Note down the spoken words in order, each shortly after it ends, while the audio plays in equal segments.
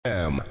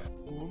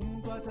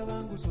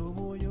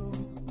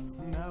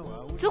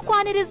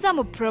Tukwaniriza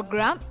mu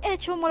program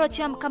ekyomolo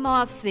kya mukama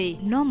waffe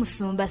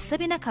n'omusumba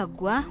SSEBINA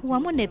KAGGWA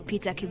wamu ne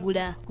Peter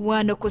KIGULA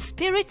wano ku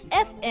Spirit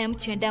FM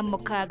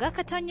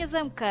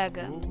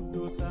 96.6.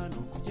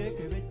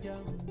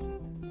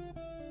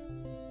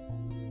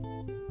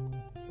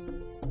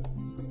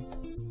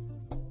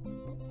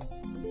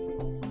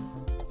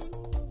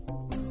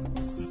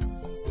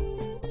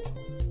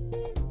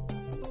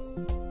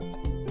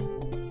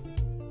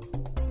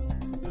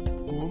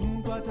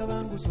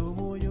 Tabangusa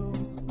omwoyo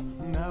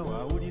nawe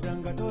awulira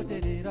nga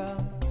toterera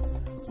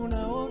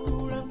funa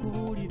otuula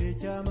nkubuulira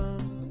ekyama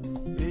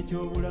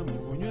eky'obulamu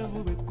bunywevu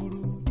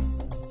bw'eggulu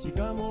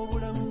kigambo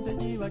obulamu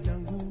tekiba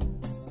kyangu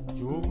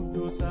ky'obudde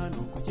osaana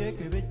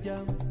okukyekebejja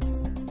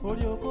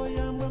olyoke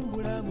oyambwe mu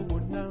bulamu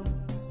bwonna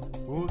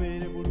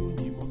obeere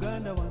bulungi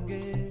muganda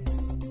wange.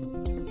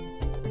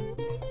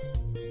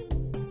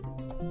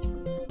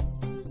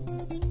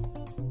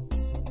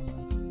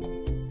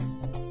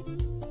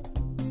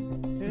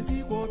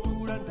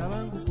 Otuula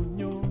ntabangufu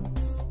nnyo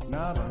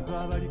n'abantu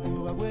abaliko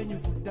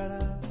bagwenyufu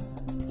ddala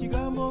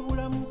kigambo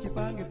obulamu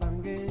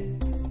kipangepange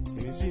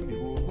ensimbi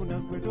bw'ofuna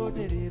kwe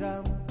tooterera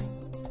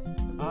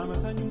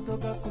amasanyu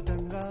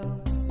togakutanga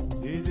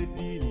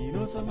ez'eddiini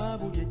n'osoma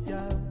buli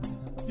ejja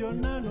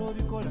byonna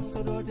n'obikola so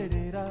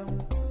tooterera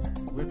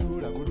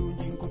wetuula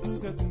bulungi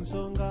nkutuuke ku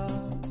nsonga.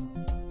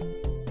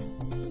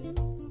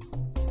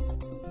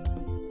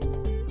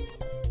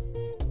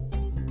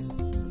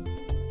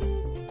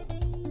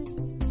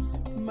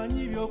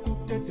 Manyi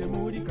by'okutte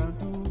temuli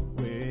kantu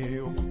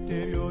gwe okutte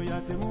ebyoya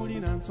temuli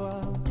nanswa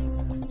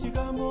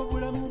kigambo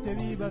obulamu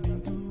tebiba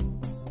bintu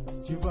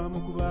kiva mu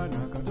kubaana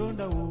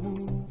Katonda omu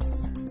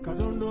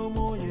Katonda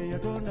omwoyo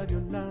yatonda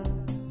byonna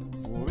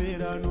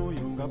obeera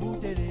n'oyo nga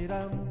butereera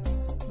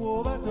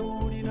bw'oba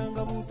towulira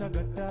nga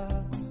butagatta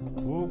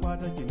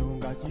okwata kino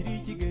nga kiri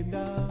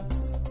kigenda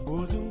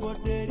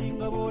ozungodde eri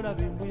nga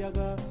bw'olaba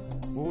embuyaga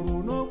olwo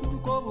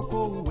n'okutuka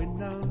obukoowu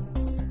wenna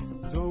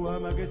zowa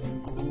amagezi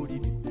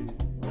nkubuuliridde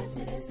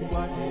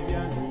kwate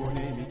ebyangu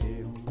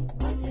n'ebiteeru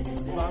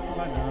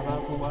bakubana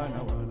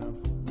abakuwaanawaana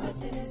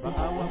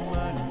bakawa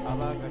mwana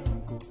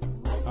abagatinko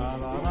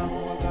abo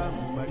abamuwaga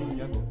mu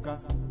malinnya gokka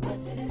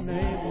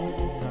naye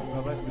bw'obukka nga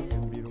badduka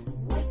embiro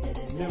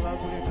ne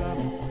bakuleka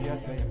mu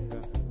kuyaggayagga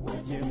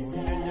gye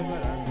munne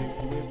njagala nze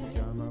kuwe ku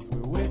kyama gwe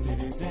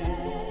weetereze.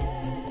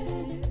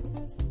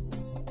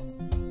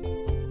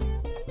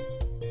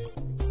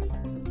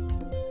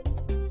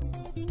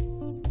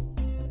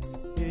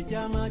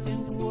 Ekyama kye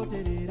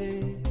nkuwooterere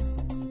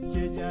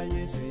kyekya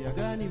Yesu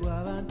eyagaanibwa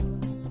abantu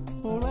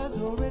olwazi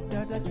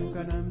olw'edda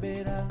takyuka na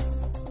mbeera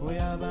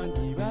oyo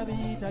abangi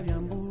babiyita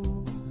byambu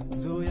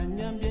nze oyo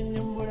annyambye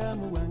ennyo mu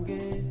bulamu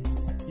bwange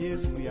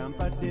Yesu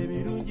yampadde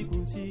ebirungi ku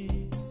nsi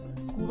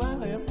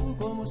kubanga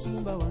yafuuka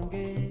omusumba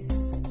wange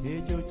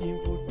ekyo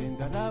kinfudde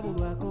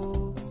nzalaabulwako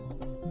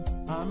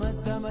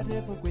amazzi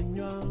amateefu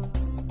kwennywa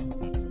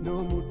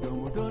n'omuddo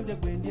omutonze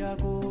gwe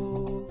ndyako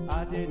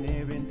ate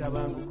neebe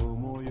ntabanguka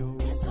omwoyo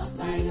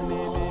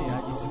n'emmeeme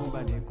yagisumba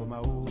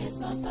nekomawo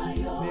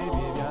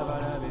n'ebyo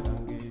ebyabalabe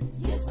bange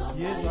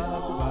Yesu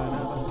abakubaana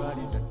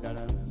baswaliza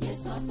ddala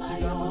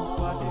kigambo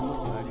ofwate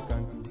mukyali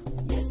kantu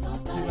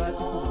kiba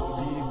kikubu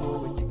kiriko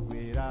bwe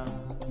kiggweera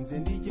nze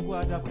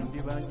ndikikwata bwe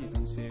ndiba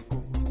nkituuseeko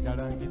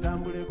ddala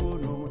nkitambuleko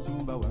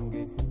n'omusumba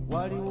wange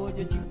waliwo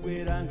gye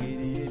kiggweera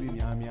ng'eriyo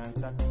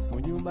ebimyamyansa mu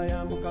nnyumba ya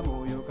Mukama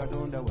oyo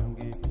Katonda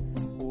wange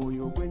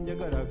oyo gwe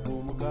njagala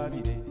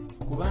gw'omugaabire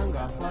kubanga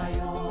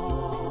afaayo.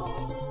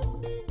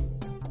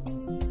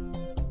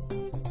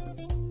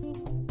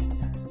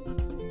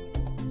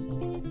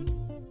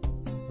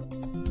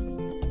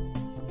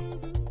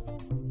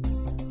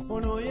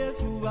 Ono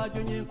Yesu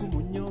bajonye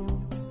nkumunyo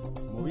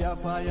mu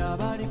byafaayo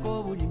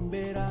abaliko buli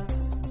mbeera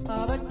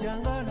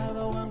abajjanga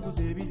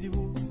n'abawanguza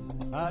ebizibu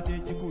ate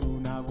ekikulu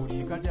na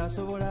buli kati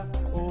asobola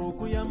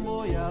okuyamba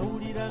oyo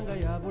awulira nga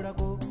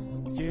yabulako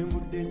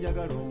kyenvudde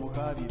njagala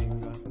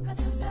omukaabirenga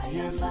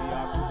Yesu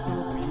yakutte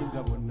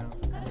obuyinza bwonna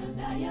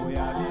oyo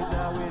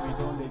abeezaawo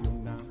ebitonde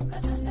byonna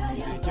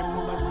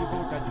ekyemmumanyiko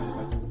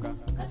takyukakyuka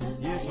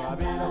Yesu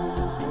abeera mu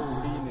budde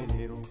obuliine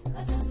leero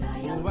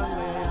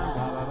obanga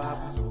yayamba aba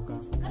baakusooka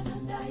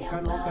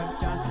kano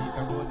kaccansi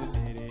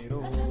kagoozese leero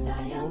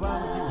oba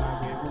mutima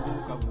gwe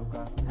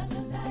gubuukabuuka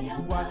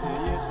kukwase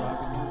Yesu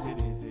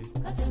akubuutereze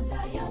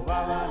oba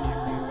abaami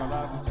gwe nga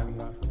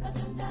baakucanga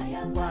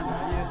kwana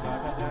Yesu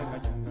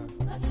atajangajanga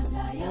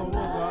oba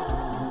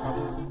ogwakubuuka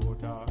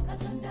bwokukoota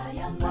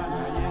kwana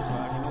Yesu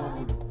alina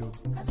obuluddo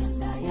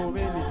oba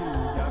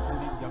emizimu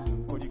gyakulijja ku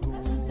nkoliko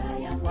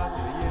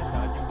kukwase Yesu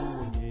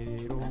agikuwonye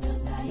leero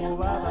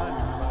oba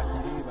abaana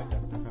abakiri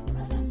bakyattaka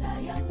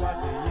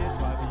kikwase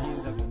Yesu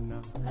abiyinza byonna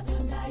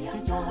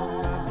kikyoba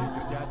omulambe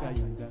ekyo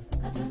kyatayinza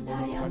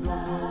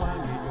Katonda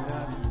owange ebyo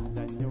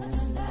n'abiyinza nnyo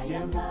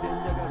kyenvudde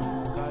njagala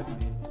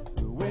omukaabire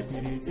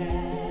weweetereze.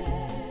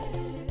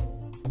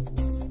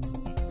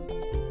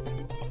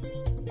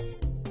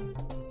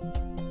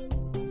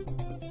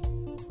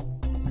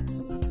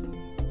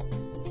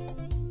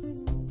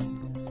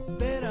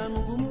 Beera beera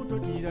mugumu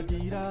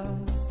totiratira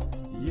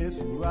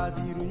yesu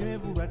lwazi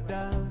lunywevu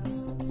lwadda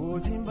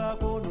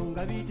bw'ozimbako ono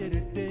nga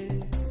biteredde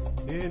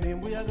eno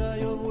embuyaga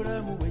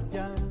y'obulamu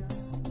bwejja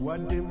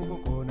wadde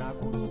mukoko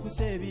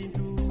n'akulukusa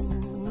ebintu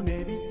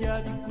n'ebijja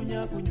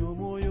bikunyakunya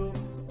omwoyo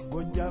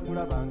bw'ojja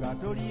kulaba nga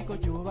toliiko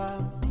ky'oba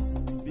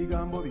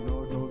bigambo bino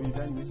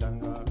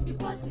tobizannyisanga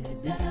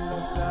bisinga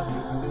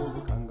kitaabwekula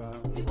obukanga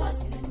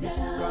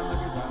bisinga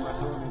amagezi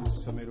amasome mu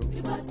ssomero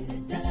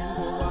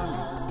bisinga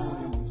obwange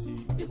kufuule mu nsi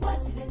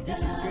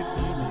bisinga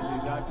eddiini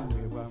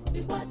ezatuweebwa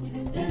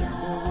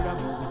biyamba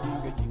obulamu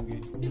obujingejinge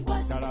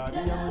ddala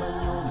biyamba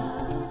nnyo mu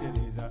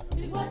kubuutereza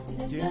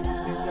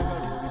kyendudde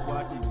enjagala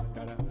obikwatire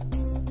ddala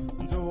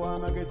nze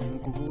ow'amagezi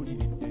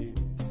nkubuuliridde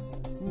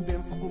nze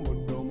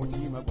nfugumudde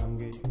omutima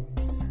gwange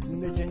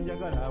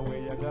nekyenjagala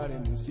weeyagale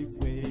mu nsi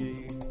gwe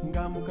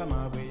nga mukama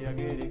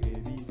bweyagereka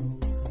ebintu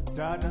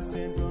taata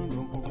sentondo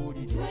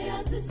nkubuulire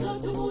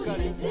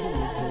kale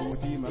nfugumudde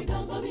omutima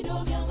gwange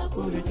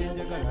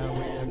nekyenjagala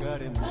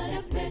weeyagale mu nsi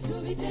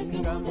gwe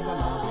nga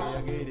mukama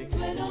bweyagereka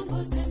ebintu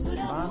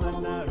maama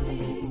naalo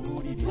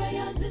nkubuulire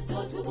nze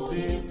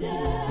nfugumudde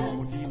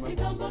omutima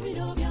gwange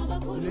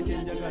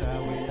nekyenjagala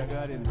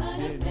weeyagale mu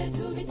nsi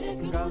eno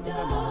nga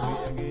mukama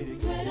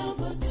bweyagereka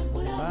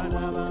baana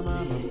bamaama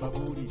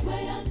mbabuulire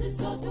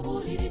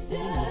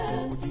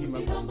omutima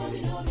gwange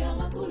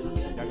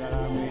njagala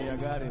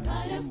mweyagale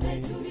musimwe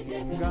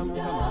nga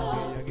mukama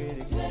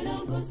bweyagereka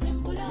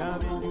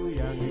n'ab'enju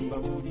yange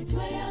mbabuulire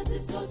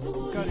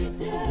kale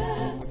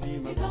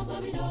omutima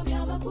gwange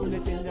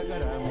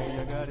nekyenjagala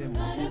mweyagale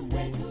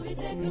musimwe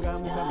nga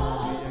mukama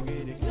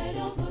bweyagereka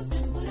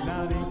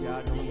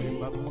n'ab'enkyalo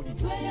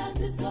mbabuulire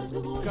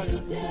kale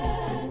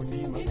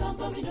omutima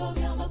gwange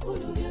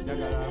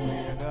njagala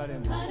mweyagale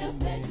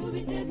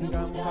musimwe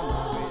nga mukama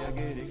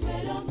bweyagereka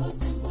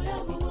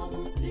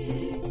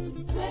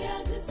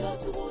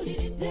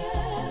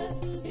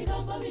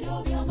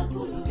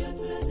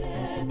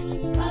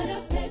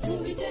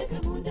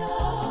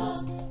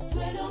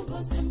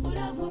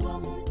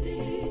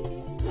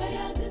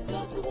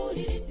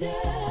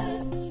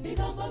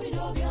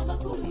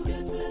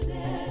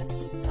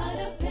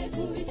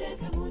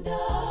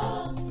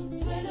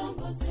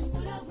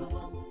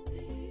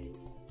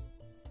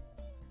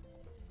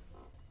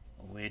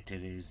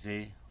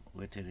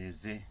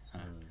wetereze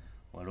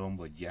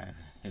walombojja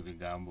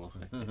ebigambo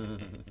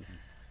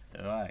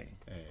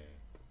right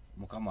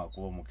mukama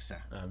akuwa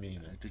omukisa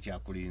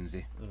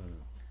tukyakulinze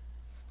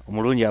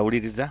omulungi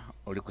awuliriza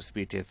oli ku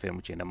Spirit FM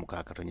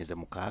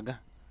 96.6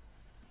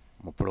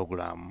 mu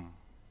program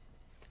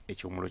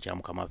ekyomuliro kya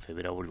mukama waffe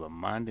ebirawulirwa mu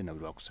Mande na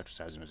buli wakusatu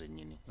saa zino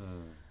zennyini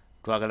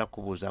twagala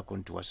kubuuzaako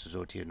nti wasiza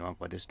otya eno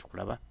wankubadde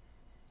situkulaba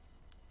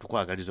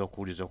tukwagaliza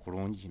okuwuliza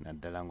okulungi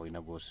naddala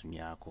ng'olina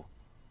gw'osumyako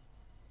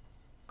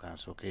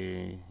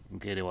kansoke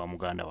nkere wa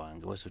muganda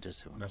wange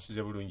wasuteseba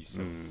nasuze bulungi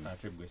so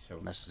ate gwe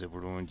so nasuze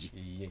bulungi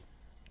iye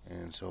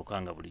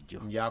nsokanga bulijjo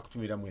nja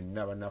kutumira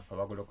mwenna banafa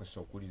bagolokosa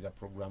okuliza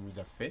programu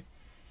zaffe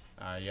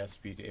ya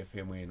Spirit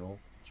FM eno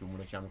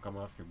kyumulo kya mukama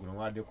waffe guno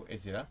mwadde ku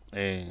Ezra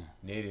ne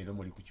leero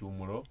muli ku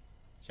kyumulo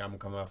kya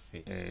mukama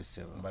waffe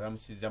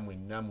mbalamusiza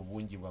mwenna mu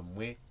bungi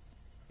bwammwe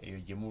eyo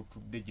gye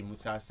mutudde gye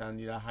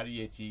musaasaanira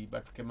Harriet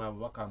batukema abo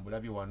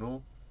bakambulabye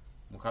wano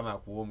mukama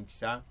akuwa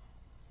omukisa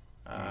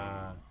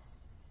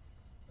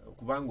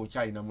kubanga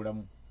okyalina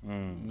mulamu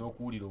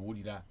n'okuwulira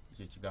owulira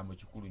ekyo ekigambo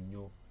kikulu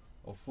nnyo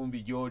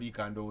ofumbi gy'oli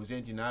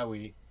kandowooze nti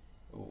naawe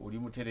oli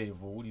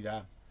mutereevu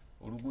owulira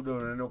oluguudo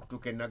olwo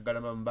n'okutuuka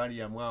enaggalama mu mbali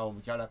yamu awo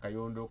omukyala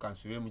Kayondo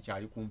kansubire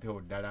mukyali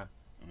kumpewo ddala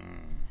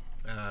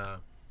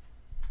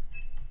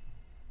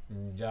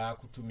nja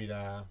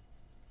kutumira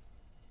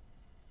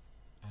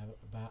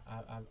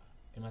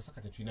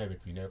emasaka tetulinayo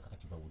betulinayo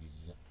kakati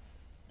bawuliriza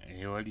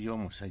waliyo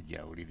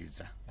omusajja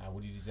awuliriza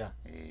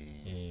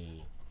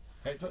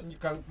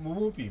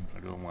mubumpi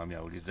waliwo omwami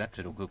awuliriza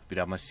tutera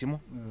okwekupira amasimu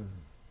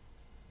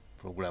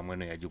programu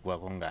eno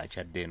yagigwako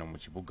ng'akyadde eno mu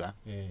kibuga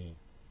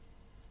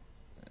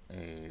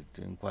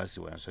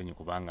tenkwasibwa nsonyi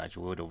kubanga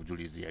akiweera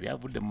obujulizi yali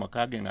avudde mu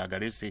maka ge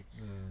ng'agalese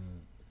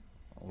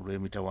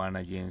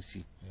olw'emitawaana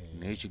gy'ensi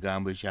naye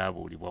ekigambo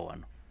ekyabuulibwa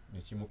wano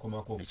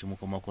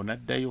nekimukomako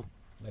n'addayo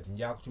ati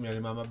nja kutumira ne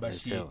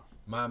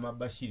maama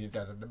Bashiri ne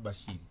taata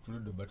Bashiri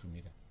tuludde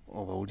obatumira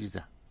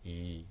obawuliza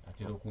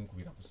atera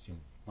okunkubira ku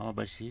ssimu maama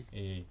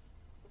Bashiri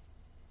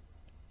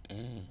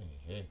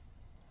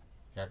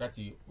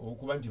kakati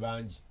okuba nti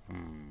bangi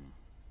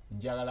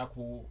njagala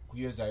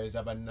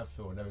kuyozayoza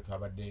bannaffe bonna be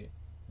twabadde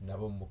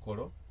nabo mu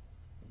mukolo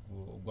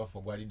gwaffe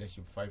ogwa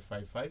leadership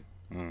 555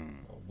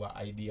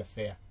 ogwa idea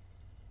fair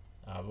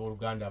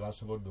abooluganda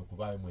abasobodde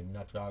okubaayo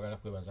mwenna twagala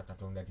kwebaza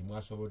Katonda nti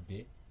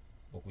mwasobodde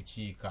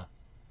okukiika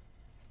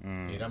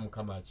era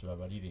mukama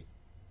akibabalire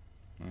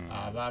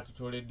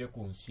abaatutoledde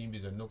ku nsimbi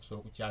zonna okusobola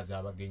okukyaza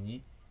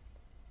abagenyi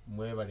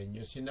mwebale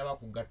nnyo sinaba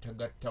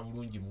kugattagatta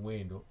bulungi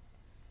muwendo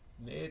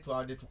naye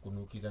twadde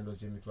tukunuukiza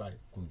ndoozi emitwalo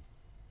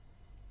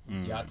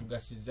 10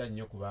 gyatugasizza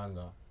nnyo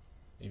kubanga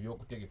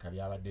ebyokutegeka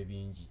byabadde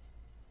bingi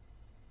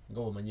nga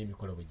bw'omanyi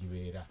emikolo bwe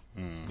gibeera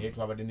naye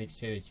twabadde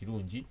n'ekiseera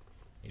ekirungi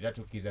era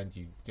tukkiriza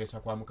nti kuteesa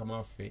kwa Mukama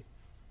waffe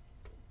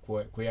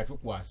kwe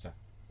yatukwasa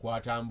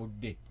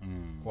kwatambudde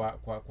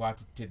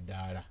kwatutte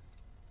eddaala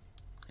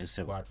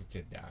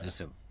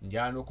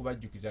njala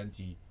n'okubajjukiza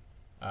nti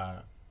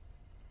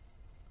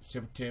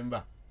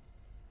September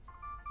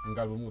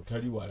nga lumu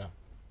tali wala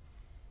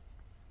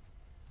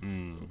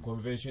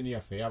convention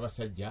yaffe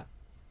y'abasajja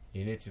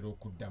eneetera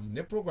okuddamu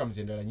ne programs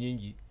endala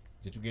nyingi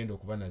zetugenda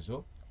okuba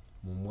nazo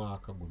mu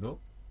mwaka guno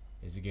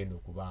ezigenda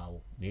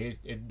okubaawo naye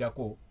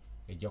eddako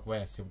ejja kuba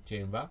ya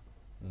September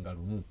nga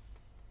lumu.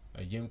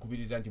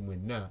 Gyenkubiriza nti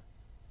mwenna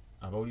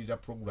abawuliza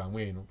programu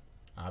eno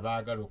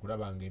abaagala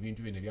okulaba nga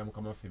ebintu bino ebya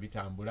Mukama waffe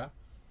bitambula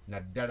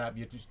naddala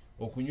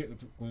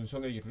ku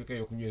nsonga eyo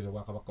tulekayo okunyweza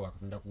obwakabaka bwa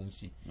Katonda ku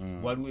nsi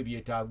waliwo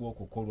ebyetaaga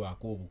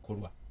okukolwako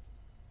obukolwa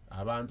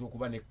abantu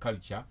okuba ne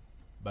culture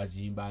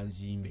bazimba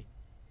nzimbe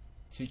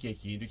si kye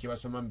kintu kye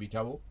basoma mu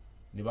bitabo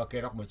ne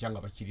bakeera ku makya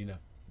nga bakirina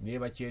naye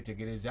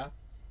bakyetegereza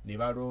ne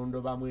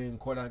balondobamu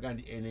enkola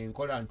gandi eno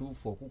enkola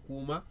ntuufu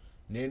okukuuma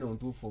neeno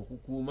ntuufu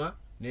okukuuma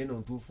neeno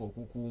ntuufu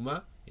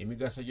okukuuma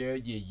emigaso gyayo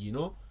gye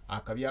gino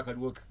akabi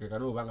akaliwo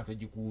kekano oba nga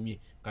togikuumye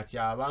kati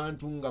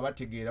abantu nga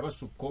bategeera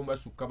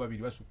basukka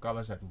babiri basukka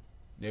basatu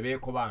ne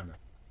beekobaana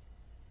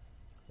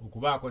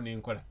okubaako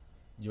n'enkola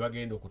gye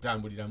bagenda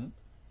okutambuliramu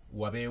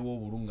wabeewo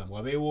obulungamu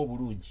wabeewo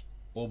obulungi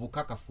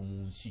obukakafu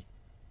mu nsi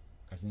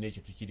kati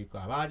n'ekyo tukiriko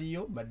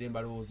abaaliyo mbadde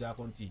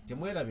mbalowoozaako nti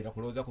temwerabira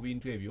kulowooza ku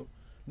bintu ebyo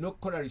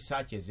n'okukola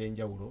research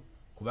ez'enjawulo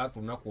kuba ku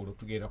lunaku olwo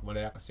tugenda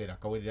kumalayo akaseera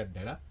akawerera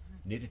ddala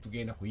naye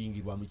tetugenda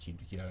kuyingirwamu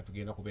kintu kirala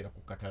tugenda kubeera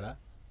ku katala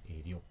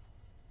eryo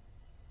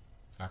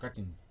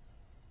akati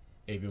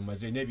ebyo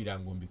maze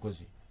n'ebirango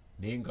mbikoze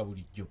naye nga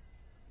bulijjo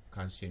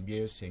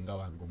kansembyeyo senga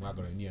wange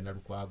omwagalwa niya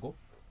Nalukwago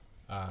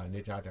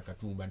ne taata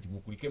Katumba nti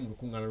mukulike mu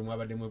lukuŋŋaana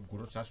lumwabaddemu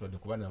eggulo saasobodde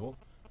kuba nabo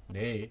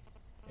naye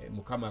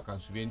Mukama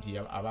akansubye nti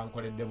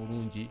abankoledde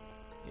bulungi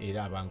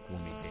era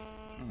abankuumidde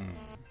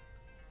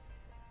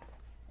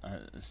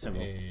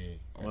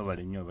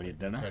webale nnyo bali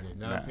ddala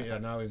nampeera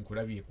naawe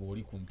nkulabye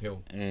kuoli ku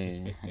mpewo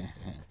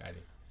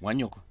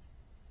mwanyoko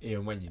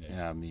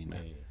omwanyina amina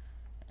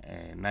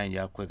naye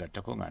nja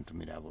kwegattako nga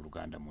ntumira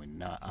abooluganda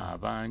mwenna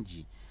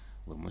abangi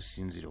bwe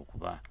musinzira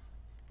okuba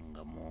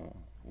nga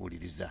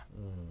muwuliriza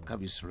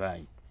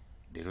kabisulayi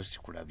leero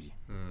sikulabye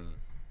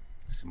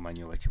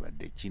simanyi oba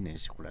kibadde ki naye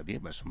sikulabye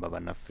basumba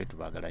bannaffe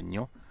tubaagala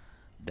nnyo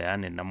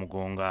Diane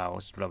Namugonga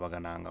awo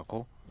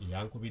situlabaganangako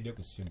yankubidde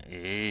ku ssimu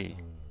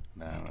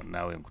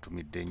naawe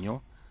nkutumidde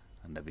nnyo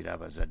ndabira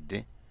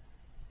abazadde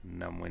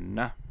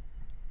namwenna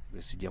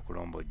besijja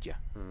kulombojja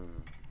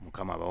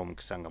Mukama abawo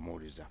omukisa nga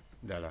muwuliza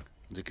ddala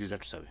nzikiriza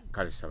tusabe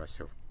kale saba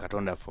sebo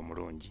Katonda affe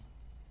omulungi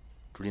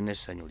tulina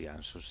essanyu lya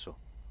nsusso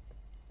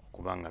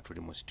okubanga tuli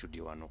mu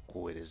studio wano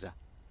okuweereza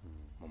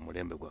mu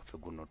mulembe gwaffe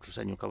guno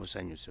tusanyuka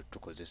busanyusi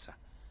tukozesa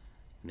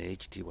naye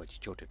ekitiibwa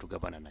kikyo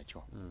tetugabana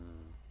nakyo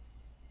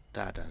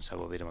taata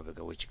nsaba obeere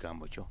mabega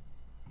w'ekigambo kyo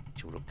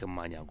kibuluke mu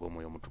maanyi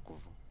ag'omwoyo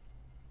omutukuvu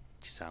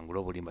kisangule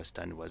obulimba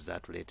sitaani bwazze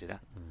atuleetera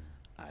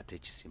ate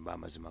kisimba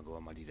amazima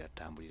gawamalira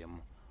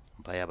atambuliremu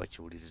mpayo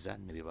abakiwuliriza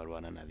ne bye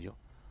balwana nabyo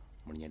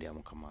mu linnya lya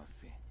Mukama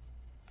waffe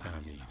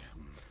amiina.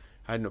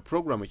 Hano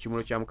programu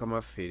ekimulo kya Mukama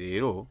waffe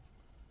leero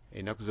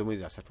ennaku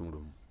z'omwezi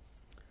 31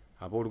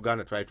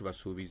 abooluganda twali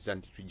tubasuubiza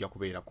nti tujja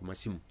kubeera ku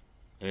masimu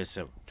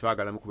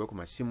twagala mukube ku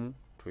masimu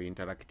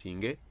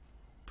tuinteractinge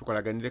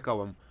tukolaganireko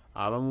awamu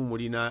abamu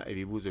mulina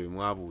ebibuuzo bye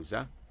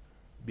mwabuuza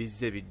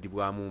bizze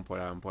biddibwamu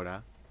mpola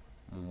mpola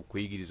mu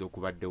kuyigiriza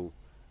okubaddewo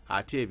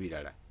ate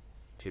ebirala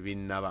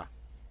tebinnaba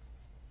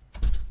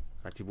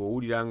kati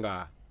bw'owulira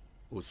nga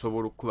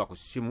osobola okukuba ku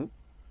ssimu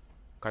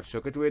kati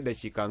tusooke tuwe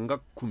eddakiika nga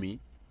 10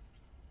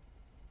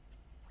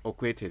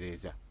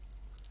 okwetereeza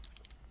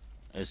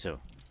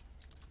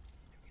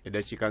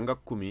eddakiika nga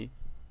 10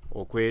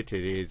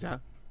 okwetereeza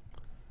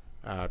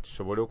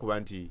tusobole okuba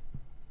nti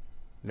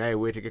naye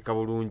weetegeka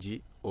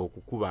bulungi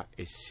okukuba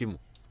essimu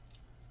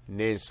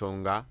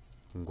n'ensonga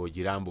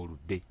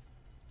ng'ogirambuludde.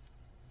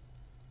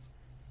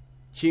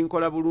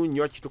 Kinkola bulungi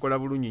nnyo kitukola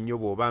bulungi nnyo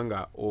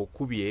bw'obanga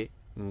okubye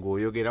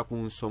ng'oyogera ku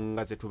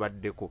nsonga ze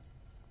tubaddeko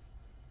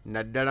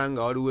naddala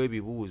nga waliwo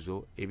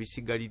ebibuuzo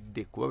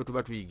ebisigalidde kuba bwe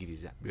tuba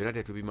tuyigiriza byonna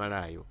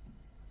tetubimalaayo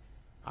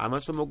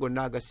amasomo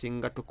gonna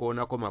agasinga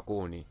tukoonako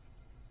makoone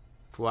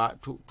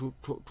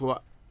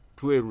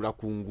twerula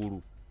ku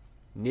ngulu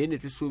naye ne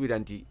tusuubira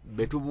nti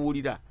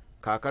betubuulira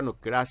kaakano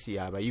kiraasi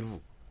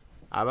y'abayivu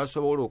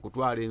abasobola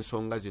okutwala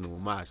ensonga zino mu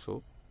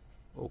maaso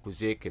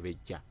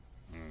okuzeekebejja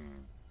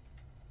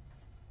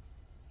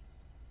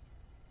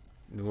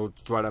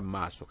n'otutwala mu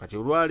maaso kati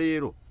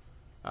olwaleero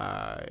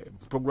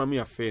programu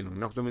yaffe eno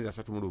nnaku z'omwezi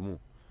 31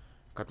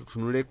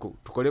 katutunuleko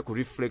tukole ku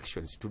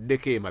reflections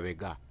tuddeko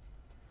emabega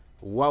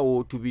wawo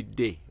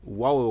otubidde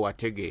wawo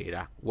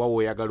wategeera wawo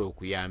oyagala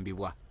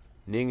okuyambibwa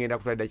naye ngenda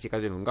kutwala eddakiika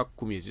zino nga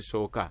 10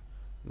 ezisooka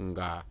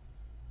nga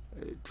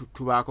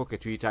tubaako ke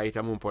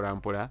tuyitaayitamu mpola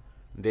mpola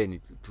then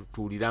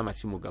tuwulire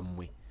amasimu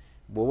gammwe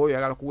bw'oba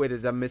oyagala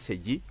kuweereza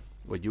message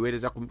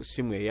ogiweereza ku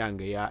simu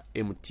eyange eya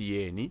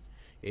MTN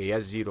eya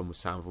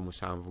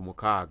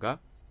 0776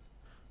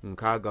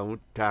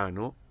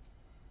 65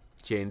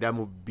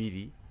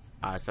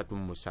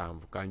 927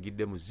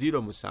 kangidde mu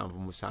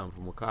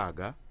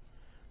 0776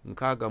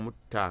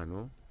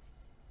 65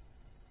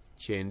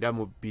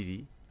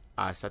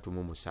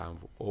 9237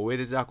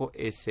 oweerezaako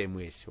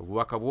SMS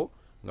obubaka bwo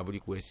nga buli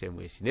ku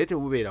SMS naye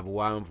tebubeera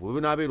buwanvu bwe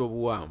bunaabeera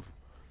obuwanvu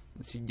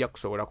sijja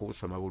kusobola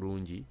kubusoma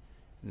bulungi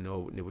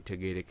ne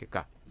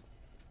butegeerekeka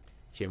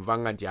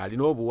kyenvanga nti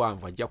alina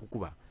obuwanvu ajja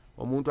kukuba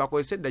omuntu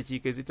akozesa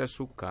eddakiika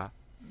ezitasukka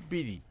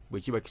 2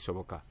 bwe kiba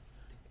kisoboka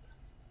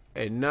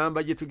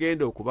ennamba gye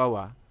tugenda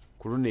okubawa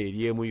ku luno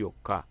eri emu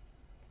yokka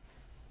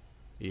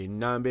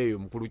ennamba eyo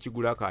mukulu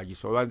Kigula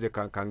kagisoba nze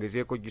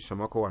kangezeeko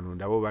gisomako wano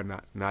ndabo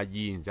bana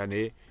nagiyinza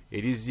naye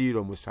eri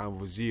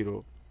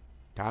 0705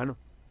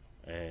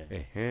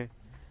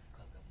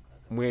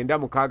 966 966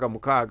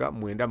 0705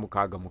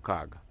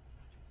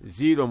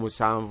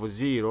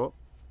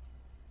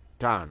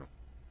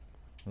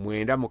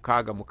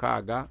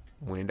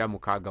 966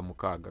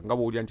 966 nga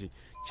bw'owulira nti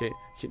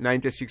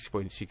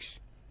 96.6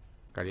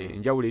 kale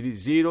enjawulo eri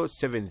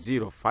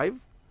 0705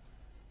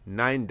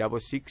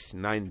 966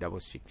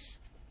 966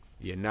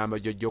 yenamba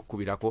jojja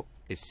okukubirako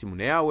essimu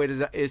naye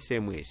aweereza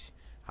SMS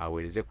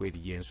aweereze ku eri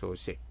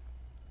gyensoose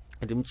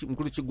nti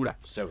mukulu Kigula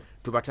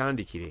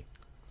tubatandikire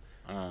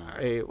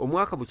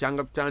omwaka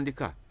bukyanga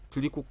tutandika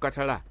tuli ku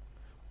katala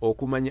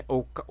okumanya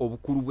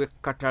obukulu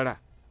bw'ekatala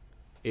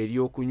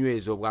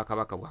ery'okunyweza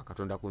obwakabaka bwa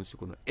Katonda ku nsi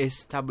kuno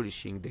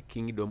establishing the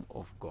kingdom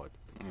of God.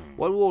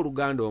 Waliwo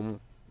oluganda omu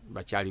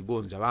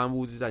bakyaligonza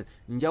bambuuziza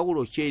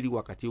njawulo ki eri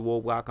wakati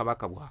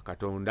w'obwakabaka bwa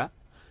Katonda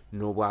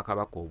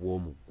n'obwakabaka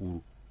obw'omu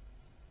ggulu.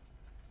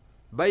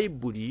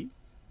 Bayibuli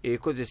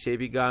ekozesa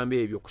ebigambo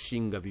ebyo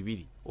kusinga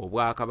 2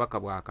 obwakabaka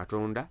bwa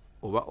Katonda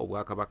oba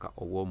obwakabaka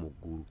obw'omu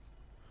ggulu.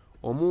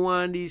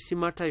 Omuwandiisi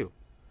Matayo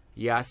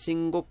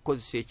yasinga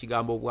okukozesa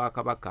ekigambo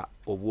obwakabaka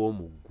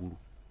obw'omu ggulu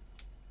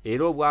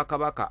era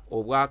obwakabaka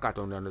obwa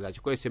Katonda ndoza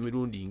kikozesa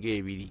emirundi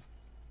nga2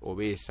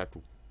 oba 3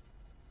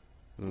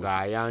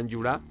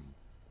 ng'ayanjula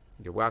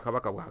nti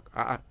obwakabaka bwa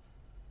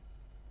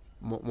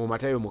mu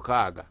Matayo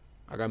 6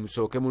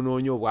 agamusooke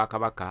munoonye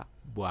obwakabaka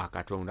bwa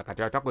Katonda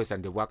kati atakozesa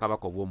nti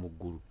obwakabaka obw'omu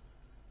ggulu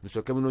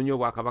musooke munoonye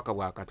obwakabaka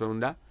bwa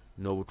Katonda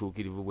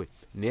n'obutuukirivu bwe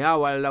naye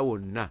awalala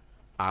wonna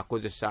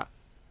akozesa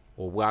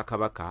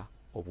obwakabaka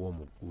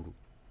obw'omu ggulu.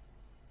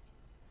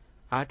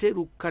 Ate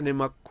Lukka ne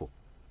Makko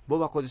bo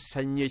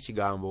bakozesa nnyo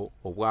ekigambo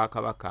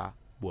obwakabaka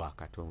bwa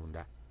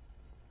Katonda.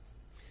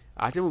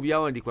 Ate mu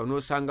byawandiikibwa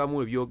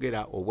n'osangamu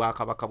ebyogera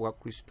obwakabaka bwa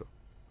Kristo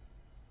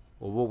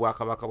oba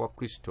obwakabaka bwa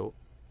Kristo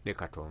ne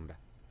Katonda.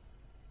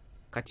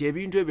 Kati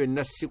ebintu ebyo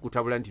byonna si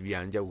kutabula nti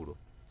byanjawulo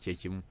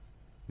kyekimu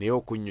naye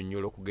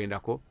okunnyonnyola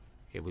okugendako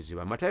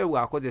ebuziba. Matayo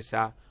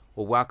bw'akozesa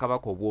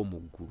obwakabaka obw'omu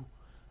ggulu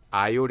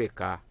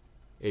ayoleka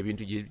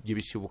ebintu gye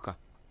bisibuka.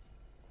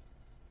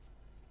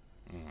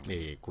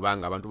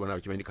 Kubanga abantu bonna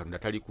bakimanyi Katonda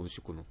tali ku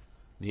nsi kuno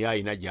naye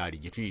alina gyali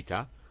gye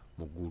tuyita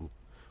mu ggulu.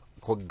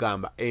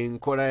 Kugamba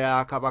enkola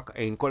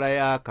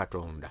ya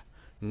Katonda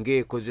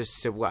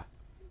ng'ekozesebwa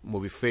mu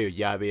bifo eyo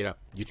gy'abeera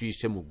gye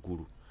tuyise mu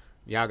ggulu.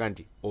 Yaga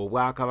nti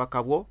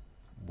obwakabaka bwo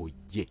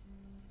bujje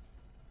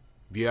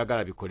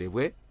byoyagala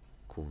bikolebwe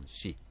ku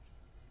nsi.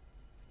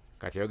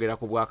 Kati yogera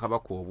ku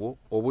bwakabaka obwo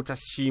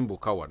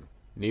obutasimbuka wano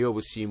naye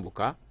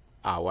obusimbuka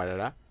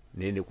awalala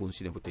naye ne ku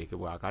nsi ne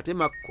buteekebwako. Ate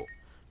Makko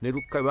ne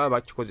Lukka baba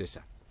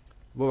bakikozesa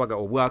bo baga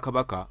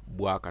obwakabaka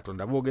bwa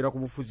Katonda boogera ku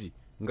bufuzi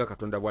nga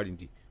Katonda bwali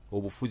nti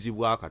obufuzi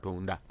bwa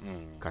Katonda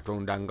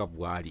Katonda nga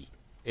bwali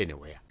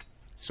anywhere.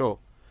 So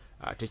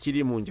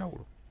tekiri mu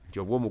njawulo nti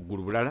obw'omu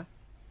ggulu bulala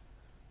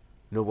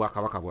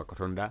n'obwakabaka bwa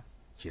Katonda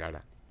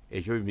kirala.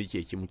 Ekyo bimbi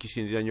kyekimu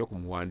kisinzira nnyo ku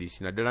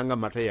muwandiisi naddala nga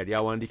Matayo yali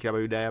awandiikira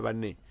Abayudaaya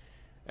banne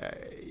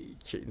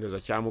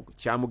ndoza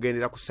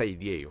kyamugendera ku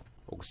sayidi eyo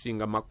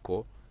okusinga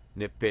Makko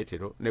ne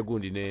Peetero ne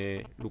gundi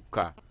ne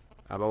Lukka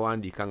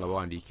abawandiika nga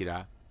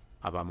bawandiikira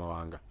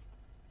abamawanga.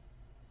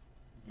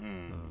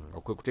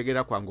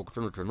 Okwekutegeera kwange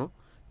okutonotono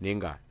naye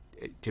nga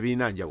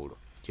tebirina njawulo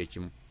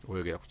kyekimu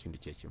oyogera ku kintu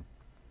kyekimu.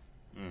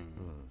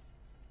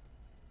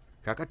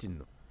 Kakati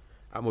nno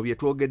mu bye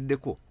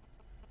twogeddeko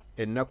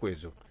ennaku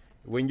ezo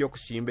wenja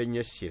okusimba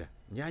ennyessira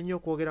njanya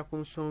okwogera ku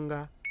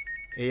nsonga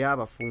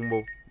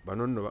ey'abafumbo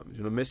bano nno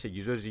zino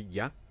message zo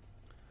zijja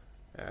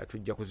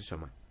tujja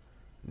kuzisoma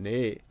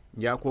naye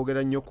nja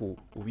kwogera nnyo ku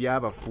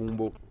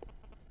by'abafumbo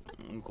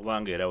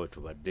kubanga era we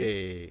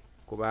tubadde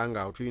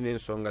kubanga tulina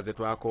ensonga ze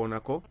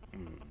twakoonako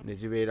ne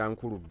zibeera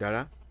nkulu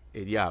ddala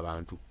eri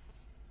abantu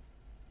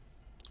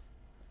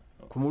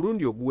ku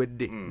mulundi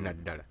oguwedde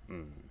naddala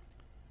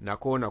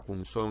nakoona ku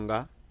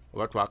nsonga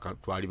oba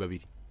twali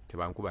 2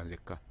 tebankuba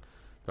nzekka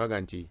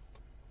twaga nti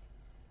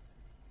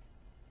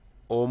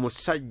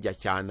omusajja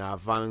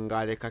kyanaavanga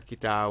aleka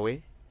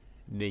kitaawe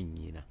ne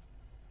nnyina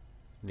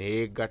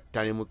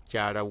neyegatta ne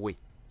mukyala we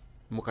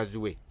mukazi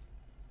we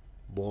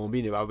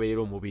bombi ne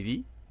babeera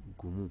omubiri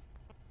gumu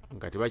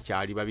nga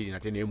tebakyali 2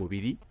 nate naye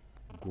mubiri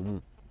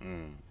gumu.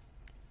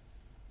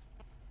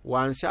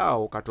 Wansi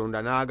awo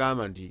Katonda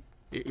n'agamba nti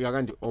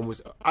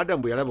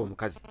Adamu bwe yalaba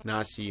omukazi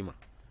n'asiima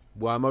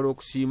bw'amala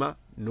okusiima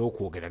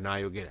n'okwogera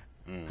n'ayogera.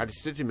 Kati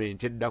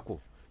statement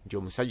eddako nti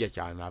omusajja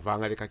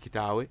kyanaavanga leka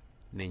kitaawe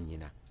ne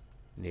nnyina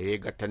ne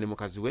yeegatta ne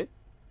mukazi we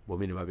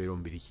bombi ne babeera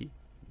omubiri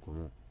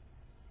gumu.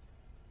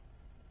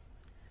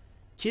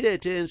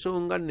 Kireeta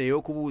ensonga nno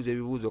ey'okubuuza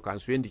ebibuuzo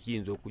kansube nti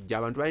kiyinza okujja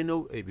abantu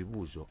balina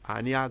ebibuuzo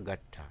ani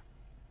agatta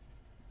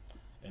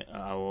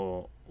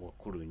awo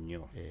wakulu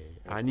nnyo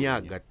ani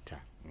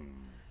agatta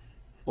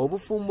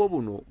obufumbo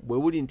buno bwe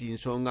buli nti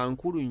nsonga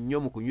nkulu nnyo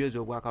mu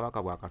kunyweza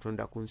obwakabaka bwa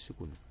Katonda ku nsi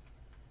kuno.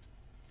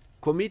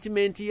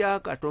 Komitimenti ya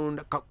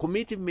Katonda,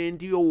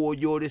 komitimenti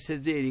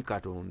y'owoojoleseza eri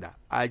Katonda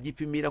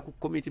agipimira ku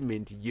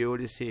komitimenti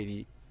gyeyolesa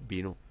eri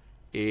bino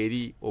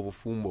eri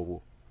obufumbo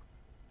bwo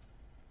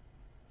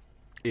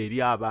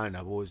eri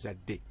abaana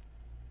b'ozadde,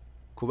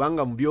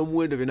 kubanga mu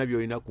by'omuwendo byonna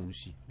by'olina ku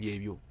nsi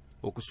byebyo.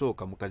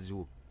 Okusooka mukazi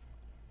wo,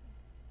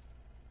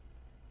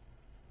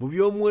 mu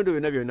by'omuwendo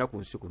byonna by'olina ku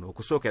nsi kuno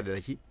okusookera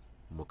ddala ki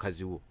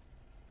mukazi wo,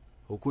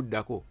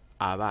 okuddako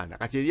abaana.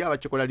 Kati eri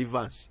abakikola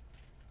livansi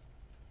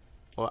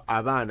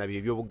abaana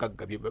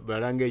byebyobugagga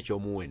balanga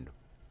ekyomuwendo,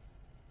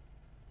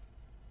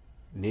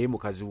 naye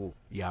mukazi wo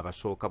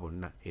yabasooka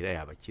bonna era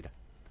yabakira.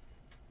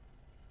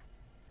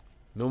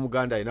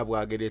 N'omuganda alina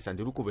bwagereesa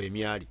nti lukuba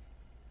emyali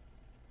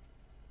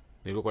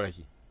ne lukola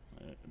ki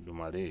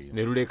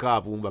ne luleka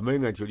abumba,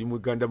 mayenga nti oli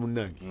muganda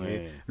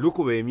munnange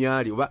lukuba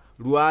emyali oba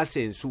lwasa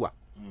ensuwa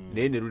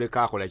naye ne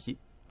luleka akola ki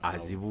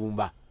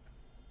azibumba.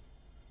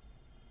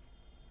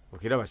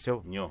 Okiraba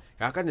sewo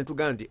kakati ne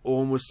tugamba nti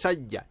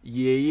omusajja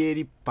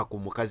yeyeerippa ku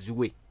mukazi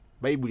we.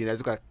 Bayibuli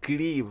nazikola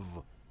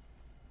cleave.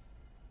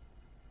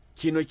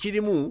 Kino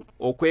kirimu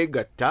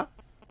okwegatta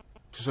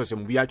tusoose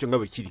mu byakyo nga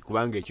bwe kiri,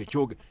 kubanga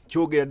ekyo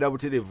kyogera dda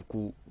butereevu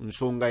ku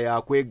nsonga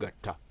ya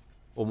kwegatta.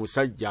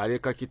 Omusajja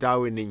aleka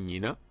kitaawe ne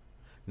nnyina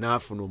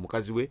n'afuna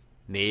omukazi we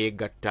ne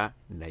yeegatta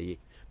naye.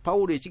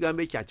 Pawulo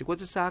ekigambo ekyo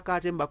akikozesaako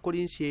ate mu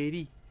Bakolinsi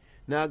eri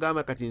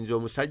n'agamba kati nze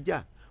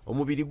omusajja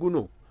omubiri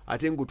guno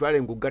ate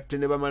ngutwale ngugatte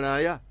ne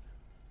bamalaaya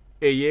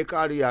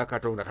eyeekaalu ya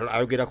Katonda.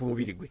 Ayogera ku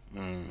mubiri gwe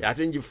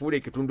ate ngifuula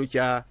ekitundu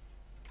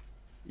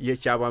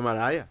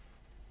ky'abamalaaya.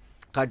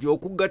 Kati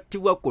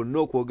okugattibwa kwonna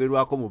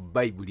okwogerwako mu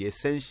Bayibuli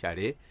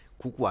essentially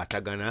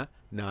kukwatagana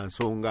na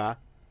nsonga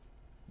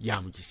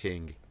ya mu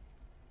kisenge.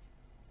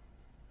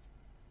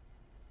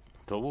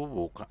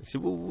 Tobubuuka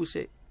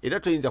sibubuuse era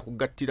toyinza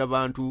kugattira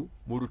bantu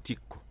mu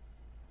lutikko.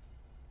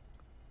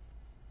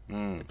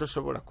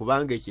 Tosobola,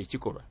 kubanga ekyo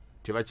ekikolwa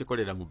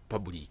tebakikolera mu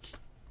public.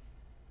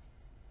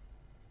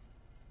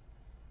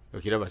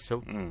 Okiraba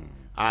so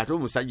ate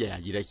omusajja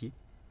yagira ki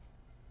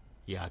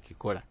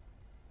yakikola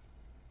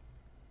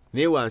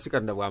naye wansi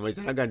Katonda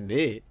bw'amaliza naga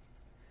naye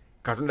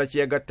Katonda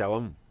kyeyagatta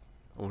awamu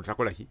omuntu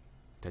takola ki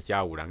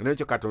takyawulanga.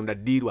 Nakyo Katonda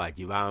ddiirwa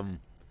agibaamu,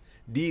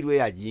 ddiirwa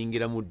eyo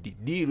agiyingira mu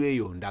ddiirwa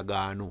eyo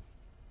ndagaano.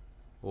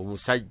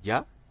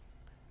 Omusajja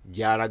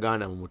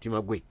gy'alagaana mu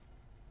mutima gwe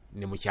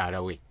ne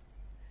mukyala we,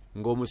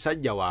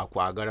 ng'omusajja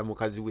waakwagala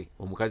mukazi we,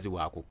 omukazi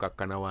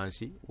waakukkakkana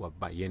wansi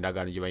wabba.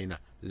 Y'endagaano gye balina,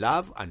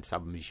 love and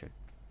submission.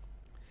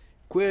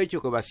 Ku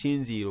ekyo kwe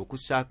basinziira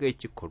okussaako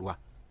ekikolwa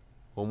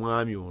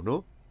omwami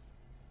ono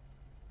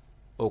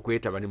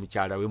okwetaba ne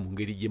mukyala we mu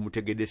ngeri gye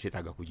mutegedde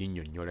seetaga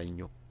kuginnyonnyola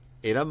nnyo.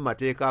 Era mu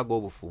mateeka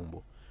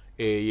ag'obufumbo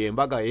eyo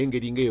embaga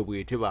engeri ng'eyo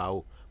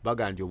bwetebaawo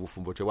baga nti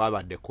obufumbo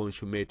tebwabadde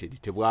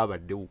consummated,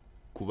 tebwabaddewo,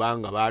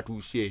 kubanga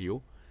baatuuse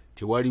eyo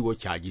tewaliwo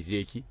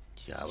kyagizeeki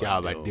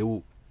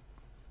kyabaddewo.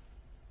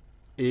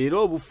 Era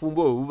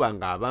obufumbo bwe buba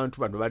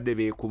ng'abantu bano badde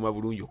beekuuma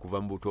bulungi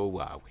okuva mu buto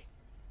bwabwe,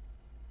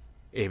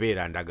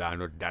 ebeera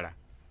ndagaano ddala,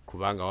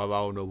 kubanga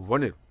wabaawo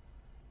n'obubonero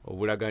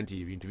obulaga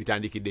nti ebintu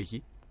bitandikidde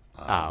ki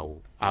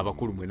awo.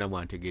 Abakulu mwena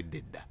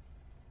mwantegedde dda.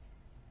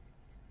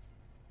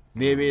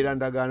 N'ebeera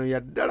ndagaano ya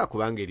ddala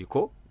kubanga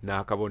eriko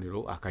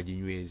n'akabonero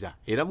akaginyweza.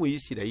 Era mu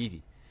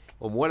Isirayiri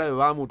omuwala bwe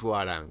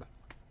baamutwalanga,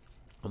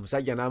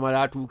 omusajja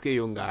n'amala atuuka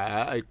eyo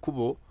nga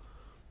ekkubo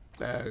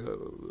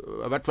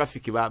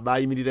abatrafiki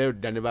bayimirirayo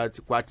dda ne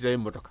bakwatirayo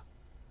emmotoka,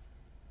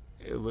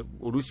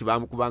 oluusi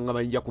bamukubanga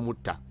bayinja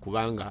kumutta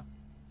kubanga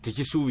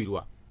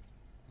tekisuubirwa.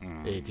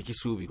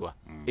 Tekisuubirwa.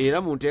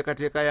 Era mu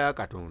nteekateeka ya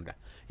Katonda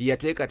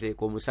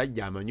yateekateeka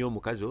omusajja amanye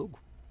omukazi ogwo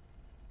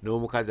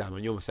n'omukazi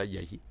amanye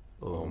omusajja ki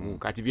omu.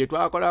 Kati bye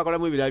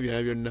twakolaakolamu ebirala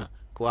byonna byonna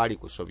kwali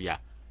kusobya,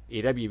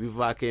 era bye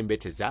bivaako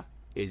embeteza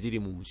eziri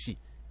mu nsi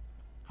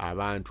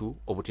abantu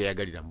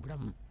obuteyagalira mu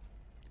bulamu.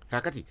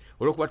 Kakati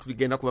olw'okuba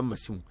tuligenda kuba mu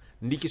masimu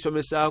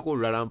ndikisomesaako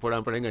olulala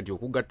mpolampola nga nti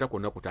okugatta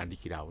kwonna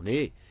kutandikiraawo,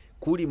 naye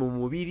kuli mu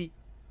mubiri.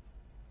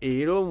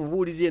 Era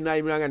omubuulizi yenna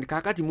ayimulanga nti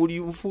kakati muli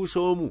nfuusa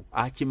omu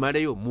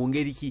akimaleyo mu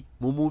ngeri ki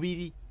mu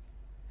mubiri.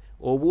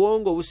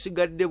 Obwongo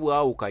busigadde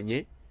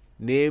bwawukanye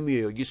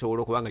n'emyoyo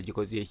gisobola okuba nga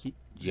gikoze eki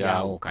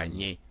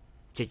gyawukanye.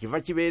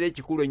 Kyekiva kibeera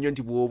ekikulu ennyo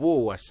nti bw'oba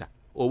owasa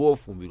oba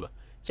ofumbirwa,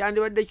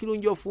 kyandibadde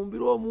kirungi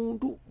ofumbirwa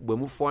omuntu bwe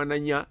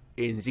mufaananya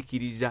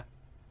enzikiriza,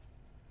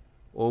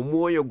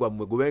 omwoyo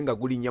gwammwe gube nga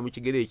gulinnya mu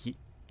kigere eki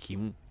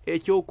kimu.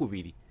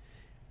 Ekyokubiri,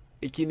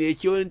 ekino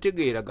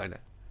ekyontegeeragana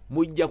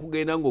mujja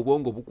kugenda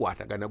ng'obwongo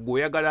bukwatagana.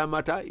 Gw'oyagala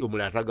amata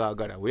omulala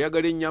tagaagala,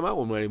 oyagala ennyama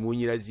omulala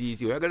emunyira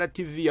ziizi, oyagala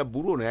TV ya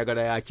bbulu ono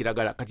oyagala ya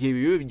kiragala. Kati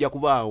ebyo bijja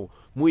kubaawo,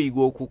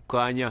 muyiga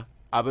okukkaanya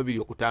ababiri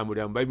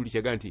okutambulira mu Bayibuli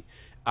kyega nti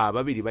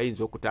ababiri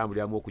bayinza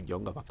okutambuliramu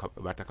okujjawo nga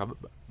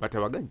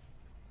batabaganye.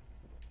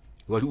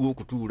 Waliwo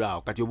okutuula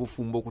awo kati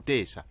obufumbo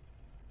okuteesa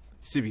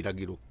si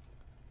biragiro.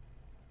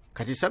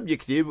 Kati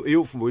subject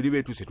ey'obufumbo eri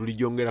beetuuse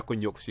tulijyongerako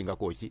nnyo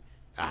okusingako ki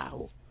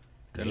awo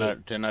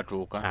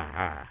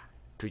tenatuuka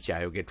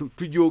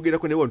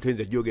tujyogerako naye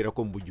wontuenza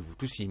jyogerako mu bujjuvu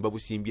tusimba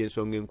busimbi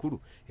ensonga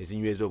enkulu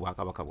ezinyweza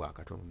obwakabaka bwa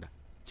Katonda.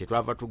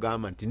 Kyetwava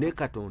tugamba nti ne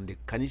Katonda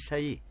ekkanisa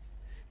ye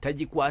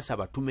tagikwasa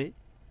batume,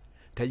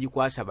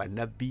 tagikwasa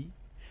bannabbi,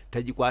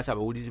 tagikwasa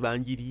abawulizi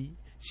banjiri,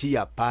 si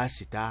ya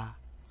pasita.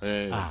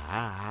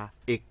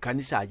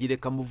 Ekkanisa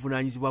agireka mu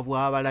buvunaanyizibwa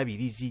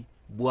bw'abalabirizi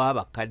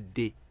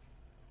bw'abakadde,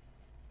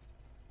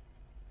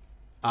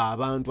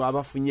 abantu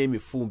abafunye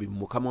emifumbi mu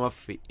Mukama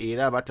waffe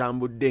era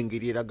abatambudde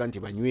engeri eraga nti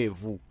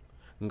banywevu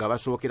nga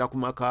basookera ku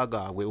maka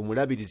gaabwe.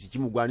 Omulabirizi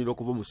kimugwanira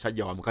okuba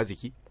omusajja wa mukazi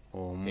ki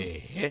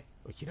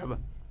okiraba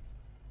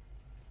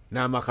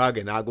n'amaka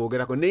ge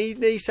n'agoogerako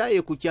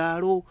neisaye ku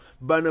kyalo.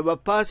 Bano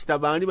bapasita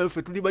bandi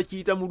baffe tuli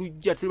bakiyita mu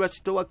lujja, tuli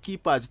basitowa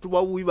keepers,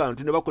 tubawubi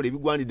bantu ne bakola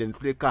ebigwanidde ne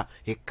tuleka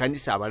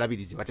ekkanisa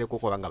abalabirizi bateeka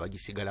okuba nga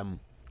bagisigalamu.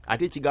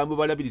 Ate ekigambo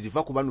balabirizi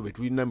va ku bano be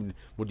tulina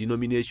mu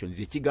denominations,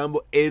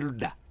 ekigambo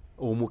elder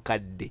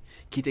omukadde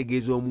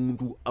kitegeeza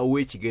omuntu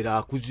aw'ekigero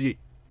akuze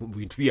mu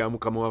bintu bya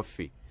Mukama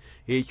waffe.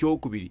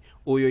 Ekyokubiri,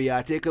 oyo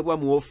yateekebwa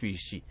mu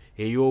ofiisi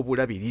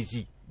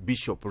ey'obulabirizi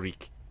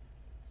bishopric.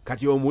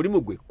 Kati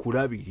omulimu gwe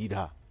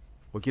kulabirira,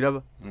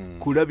 okiraba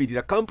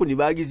kulabirira. Kampuni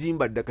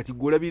bagizimba dda kati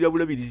golabirira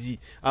bulabirizi.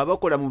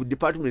 Abakola mu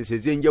departments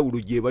ez'enjawulo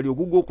gye bali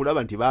ogugwa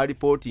okulaba nti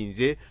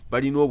balipotinze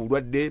balina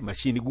obulwadde,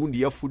 mashini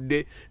gundi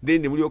yafudde,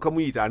 then mulyoka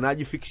muyita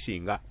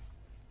anagifikisinga.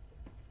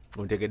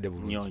 Ontegedde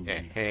bulungi.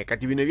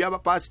 Kati bino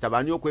ebyabapasita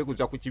bani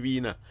okwekuza ku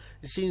kibiina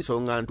si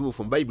nsonga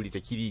ntuufu, mu Bayibuli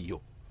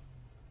tekiriiyo.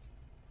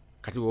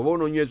 Kati oba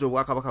ononyweza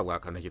obwakabaka bwa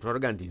Katonda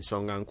kyetwalaga nti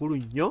nsonga nkulu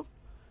nnyo.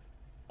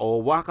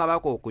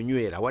 Obwakabaka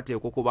okunywera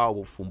wateekwa okubaawo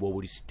obufumbo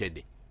obuli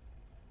stede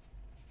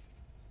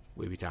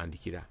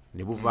webitandikira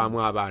ne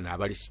buvaamu abaana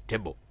abali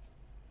stable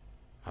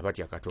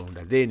abatya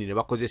Katonda, then ne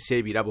bakozesa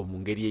ebirabo mu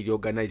ngeri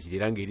eryoganized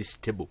era ng'eri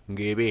stable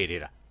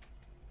ng'ebeerera.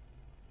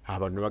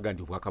 Abantu ne baga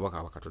nti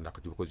obwakabaka bwa Katonda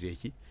kati bukoze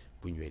eki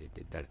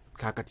bunyweredde ddala.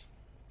 Kaakati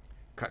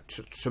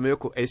tusomeyo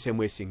ku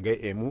SMS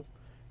ng'emu,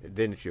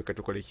 then tulyoke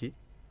tukole ki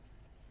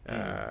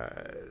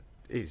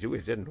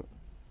ziweze nno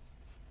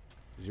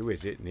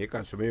ziweze naye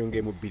kansomeyo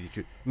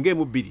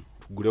ng'emu bbiri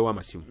tugulewo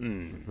amasimu.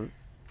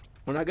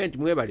 Onaga nti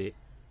mwebale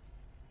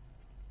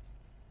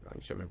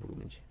nsome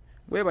bulungi,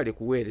 mwebale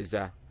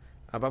kuweereza.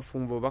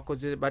 Abafumbo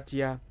bakoze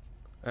batya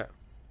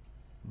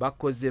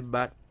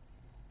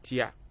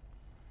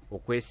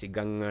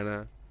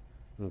okwesigaŋŋana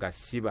nga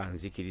si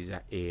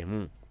banzikiriza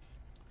emu.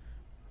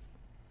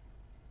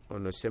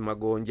 Ono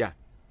Semagonja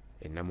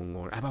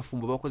enamuŋŋono.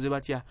 Abafumbo bakoze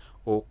batya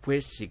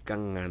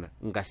okwesigaŋŋana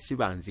nga si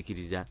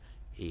banzikiriza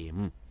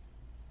emu.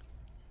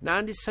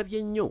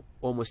 Nandisabye nnyo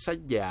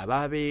omusajja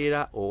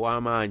ababeera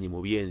ow'amaanyi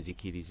mu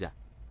byenzikiriza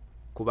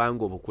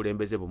kubanga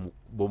obukulembeze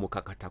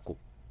bw'omukakatako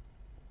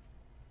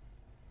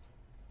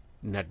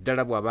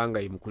naddala bw'abanga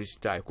ye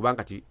mukristaayo,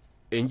 kubanga ti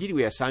enjiri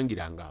we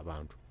yasangiranga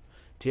abantu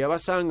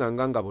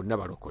teyabasanganga nga bonna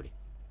balokole.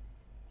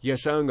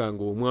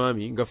 Yasanganga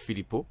omwami nga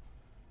Filipo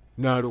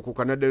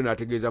n'alokoka n'addayo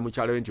n'ategeeza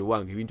mukyala we nti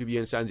wange ebintu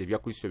by'ensanze ebya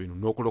Kristo bino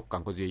n'okulokoka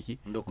nkoze eki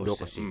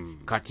ndokose.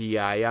 Kati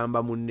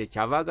yayamba munne.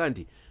 Kyavaaga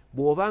nti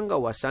bw'obanga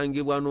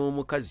wasangibwa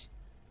n'omukazi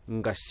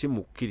nga si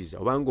mukkiriza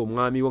obanga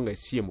omwami wo nga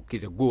si ye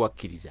mukkiriza gwe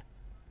wakkiriza,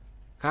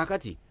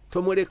 kaakati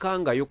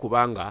tomulekangayo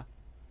kubanga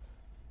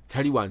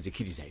tali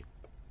wanzikirizayo.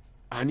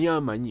 Ani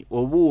amanyi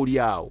oba oli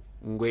awo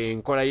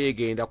ng'enkola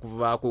yegenda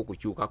kuvaako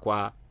okukyuka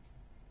kwa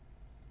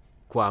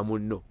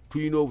munno.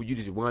 Tulina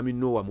obujulizi mwami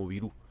Nowa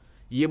mubiru,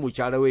 ye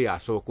mukyala we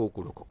yasooka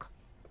okulokoka.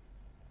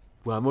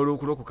 Bw'amala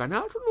okulokoka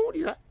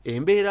n'atunuulira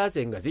embeera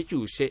ze nga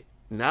zikyuse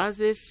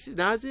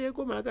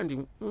n'azeegomalaga nti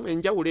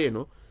enjawulo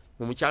eno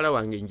mu mukyala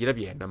wange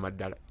njirabye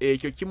yanamaddala.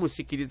 Ekyo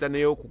kimusikiriza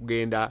naye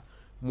okugenda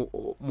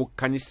mu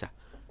kkanisa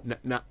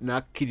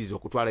n'akkiriza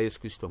okutwala Yesu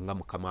Kristo nga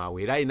Mukama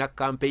we. Era alina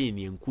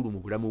kampeyini enkulu mu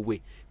bulamu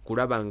bwe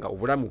kulaba nga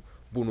obulamu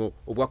buno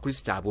obwa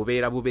Kristo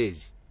abubeera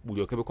bubeezi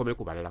bulyoke bukome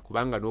ku balala,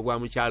 kubanga n'obwa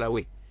mukyala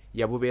we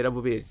yabubeera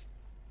bubeezi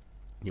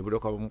ne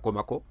bulyoka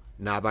bumukomako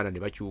n'abaana ne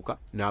bakyuka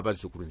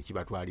n'abazzukulu ne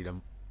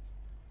kibatwaliramu.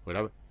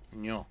 Olaba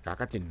nnyo.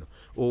 Kaakati nno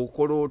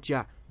okola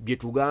otya bye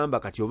tugamba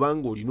kati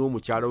obanga olina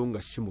omukyala wo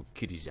nga si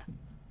mukkiriza,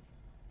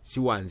 si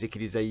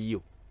wanzikiriza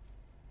yiyo,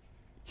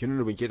 kino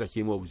nno bwe nkyeta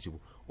kirimu obuzibu.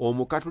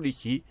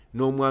 Omukatuliki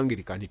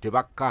n'omwangirikani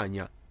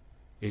tebakkaanya,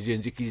 ezo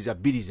enzikiriza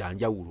bbiri za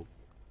njawulo,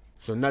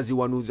 zonna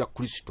ziwanuuza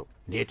Kristo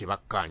naye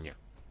tebakkaanya,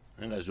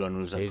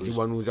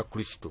 ziwanuuza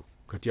Kristo.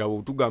 Kati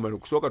abo tugamba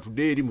okusooka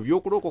tudde eri mu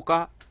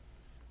by'okulokoka,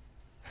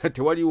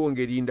 tewaliwo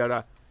ngeri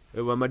ndala.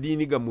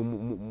 Amadiini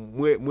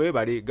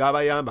mwebale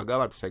gabayamba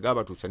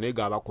gabatuusa naye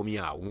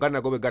gabakomyawo nga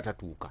nago bwe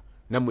gatatuuka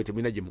nammwe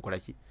temulina gye mukola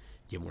ki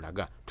gye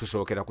mulaga.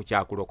 Tusookera ku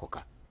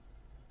kyakulokoka.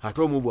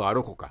 Ate omu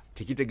bw'alokoka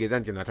tekitegeeza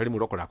nti natali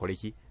mulokola akole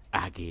ki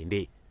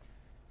agende.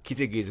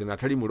 kitegeeza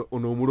natali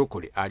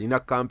onomulokole alina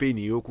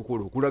kampeyini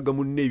y'okukola okulaga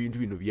munne ebintu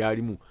bino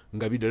byalimu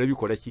nga bidala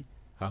bikola ki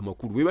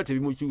amakulu weba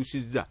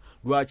tebimukyusizza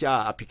lwaki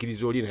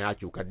apikiriza oli naye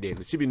akyukadde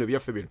eno si bino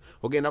byaffe bino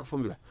ogenda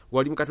kufumbirwa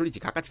wali mukatoliki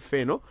kakati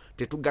ffeeno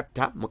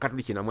tetugatta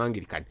mukatoliki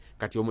namwangirikani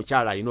kati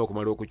omukyala alina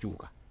okumala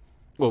okukyuka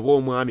oba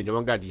omwami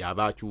nebaga nti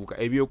yaba akyuka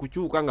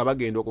ebyokukyuka nga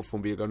bagenda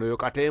okufumbirigano oyo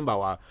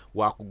katemba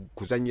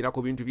wakuzanyira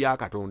ku bintu bya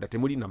Katonda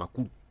temulina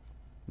makulu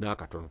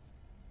n'akatono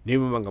naye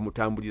muba nga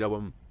mutambulira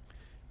wamu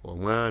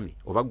omwami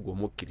oba gwe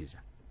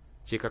omukkiriza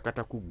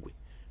kikakata ku ggwe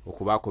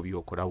okubaako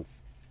byokolawo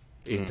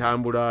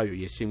entambula yo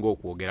yesinga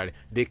okwogera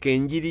leka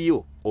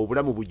enjiriyo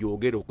obulamu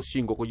bujogera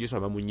okusinga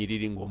okugisoma mu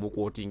nnyiriri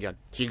ng'omukwotinga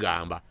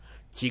kigamba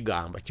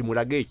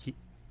kimulaga eki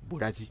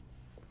bulazi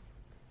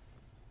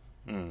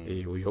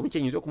oyo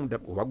omukyenyinza okumuda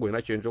oba gwe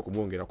nakyoyinza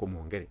okumwongerako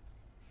mwongere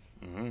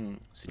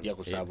sijja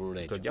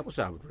kusaabulula tojja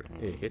kusaabulula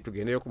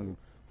tugendeyo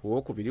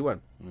owokubiri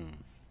wano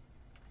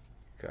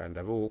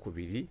kandaba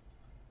owokubiri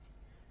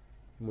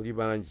muli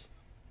bangi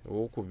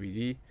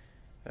owokubiri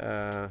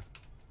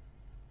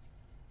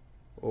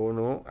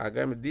ono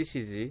agambye this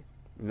is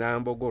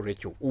Nambogo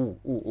Rachel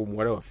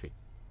omuwala waffe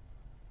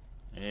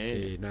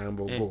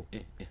Nambogo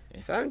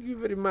thank you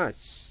very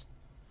much.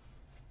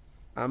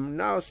 I'm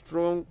now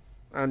strong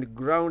and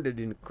grounded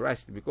in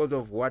Christ because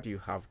of what you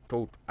have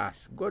taught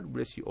us. God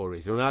bless you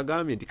always. Ono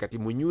agambye nti kati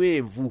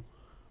munywevu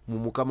mu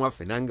mukama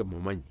waffe nange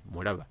mumanyi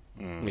mulaba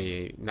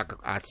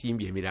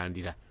asimbye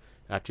emirandira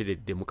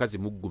ateredde mukazi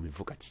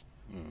muggumivu kati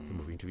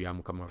mu bintu bya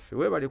mukama waffe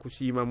webale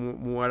kusiima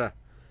muwala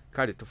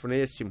kale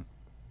tufuneyo essimu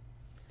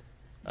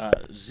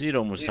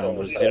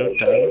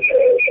 0705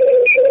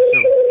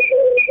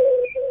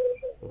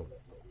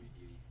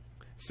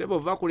 sebo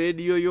va ku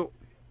leediyo yo.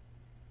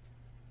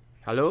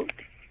 Hello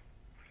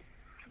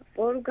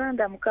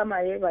Oluganda mukama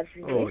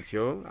yeebazibwe.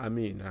 Otyo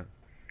amina.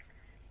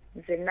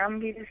 Nze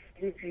Nambiri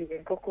Sibizire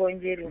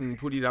Nkokonjeru.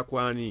 Mpulira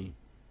kwani?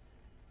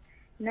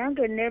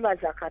 Nange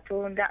neebaza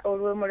Katonda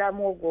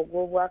olw'omulamu ogwo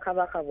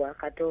ogw'obwakabaka bwa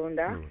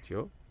Katonda.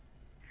 Otyo.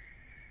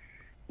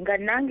 Nga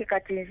nange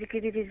kati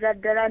nzikiririza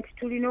ddala nti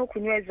tulina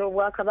okunyweza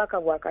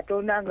obwakabaka bwa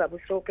Katonda nga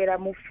busookera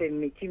mu ffe mu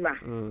mitima.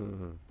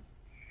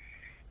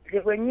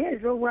 Nze bwe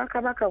nyweza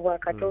obwakabaka bwa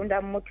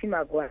Katonda mu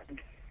mutima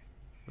gwange.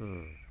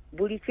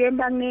 Buli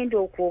kyemba ngenda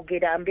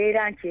okwogera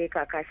mbeera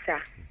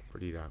nkyekakasa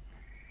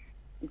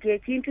nti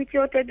ekintu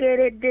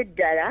kyotegeeredde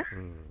ddala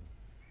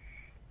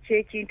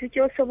kyekintu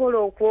kyosobola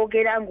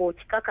okwogera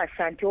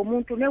ng'okikakasa nti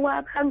omuntu ne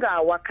waaba nga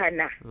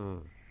awakana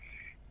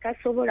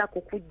tasobola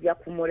kukujja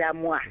ku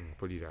mulamwa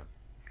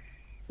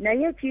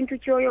naye ekintu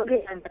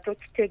kyoyogera nga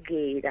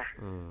tokitegeera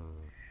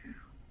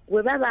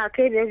bwe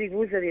babaako ebyo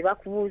ebibuuzo bye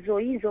bakubuuza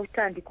oyinza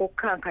okutandika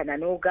okukankana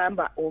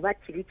n'ogamba oba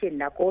kiri kye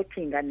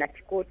nakootinga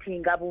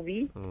nakikootinga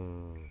bubi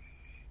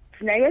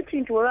naye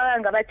ekintu bwe baba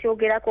nga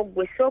bakyogerako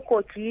gwe sooka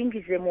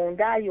okiyingize mu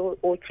ndaayo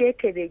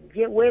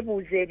okyekebejje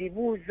weebuuza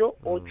ebibuuzo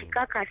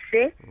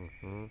okikakase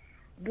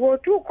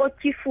bw'otuuka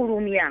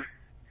okifulumya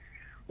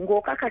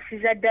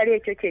ng'okakasiza ddala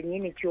ekyo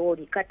kyennyini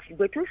ky'oli kati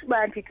bwe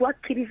tuba nti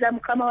twakkiriza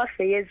mukama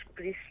waffe Yesu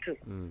Kristo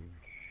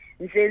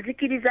nze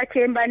nzikiriza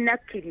kyemba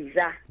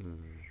nakkiriza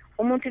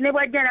omuntu ne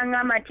bw'ajja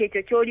n'aŋŋamba nti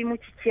ekyo ky'olimu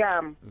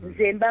kikyamu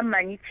nze mba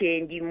mmanyi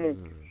kyendimu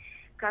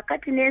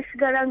kakati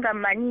neesigala nga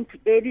mmanyi nti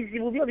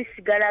ebizibu byo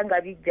bisigala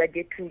nga bijja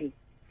gye tuli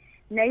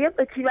naye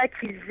bwe kiba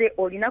kizze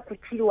olina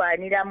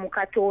kukirwanira mu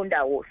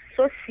Katonda wo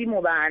so si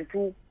mu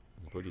bantu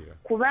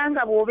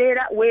kubanga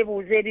bw'obeera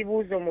weebuuza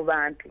ebibuuzo mu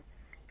bantu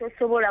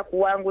tosobola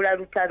kuwangula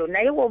lutalo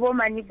naye bw'oba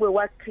omanyi gwe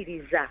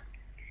wakkiriza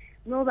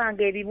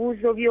n'obanga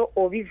ebibuuzo byo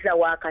obizza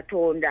wa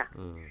Katonda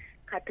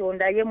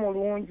Katonda ye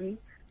mulungi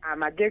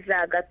amagezi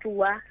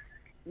agatuwa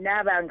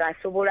n'aba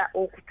ng'asobola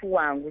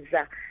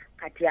okutuwanguza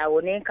kati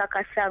awo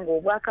nenkakasa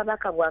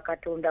ng'obwakabaka bwa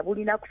Katonda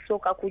bulina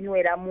kusooka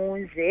kunywera mu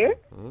nze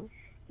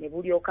ne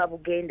bulyoka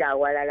bugenda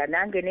awalala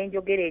nange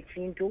nenjogera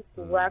ekintu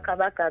ku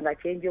bwakabaka nga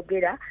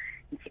kyenjogera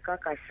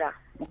nkikakasa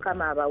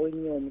mukama abawe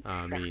nnyo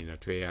omukisa. Amina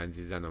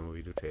tweyanziza na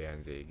mubiru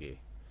tweyanzeege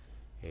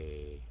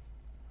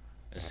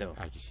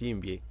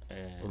akisimbye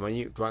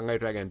omanyi twangayo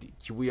twaga nti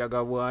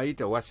kibuyaga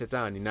bwayita wa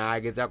setaani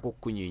n'agezaako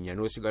okukunyeenya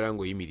n'osigala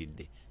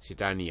ng'oyimiridde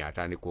sitaani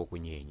yatandika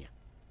okunyeenya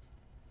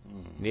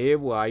naye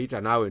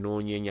bwayita naawe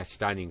n'onyeenya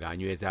sitaani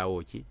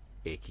ng'anywezaawo ki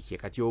ekikye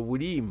kati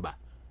obulimba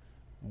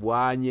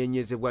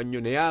bwanyenyezebwa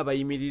nnyo naye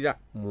abayimirira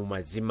mu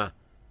mazima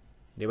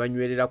ne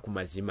banywerera ku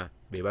mazima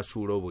be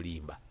basuula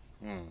obulimba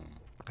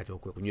kati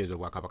okwe kunyweza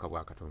obwakabaka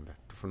bwa Katonda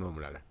tufune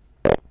omulala.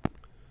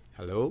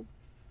 Hello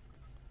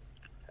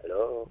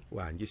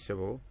wangi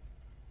sebo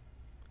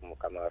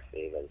mukama waffe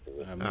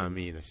yeebazibwe.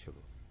 Amiina sebo.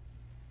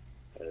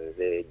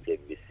 Nze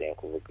Jebise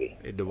Nkubuge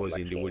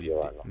eddoboozi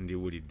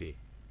ndiwulidde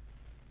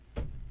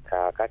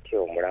kaakati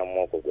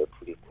omulamu ogwo gwe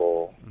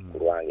tuliko ku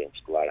lwange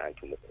nkitwala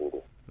nti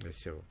mukulu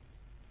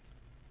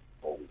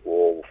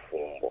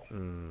ogw'obufumbo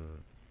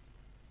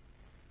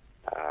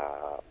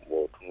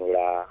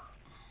bw'otunula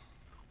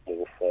mu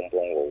bufumbo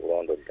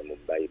ng'obulondodde mu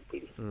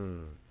Bayibuli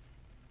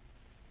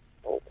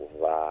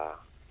okuva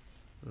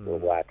bwe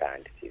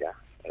bwatandikira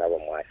nga bwe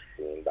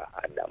mwakisimba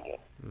Adamu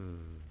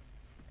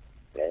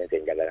naye nze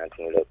njagala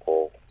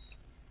ntunuleko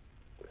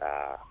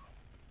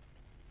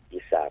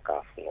Isaaka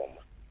afuna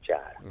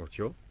omukyala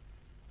otyo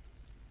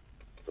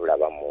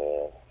tulaba mu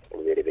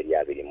lubereberye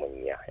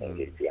 24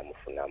 engeri gye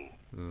yamufunamu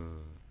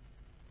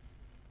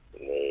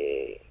ne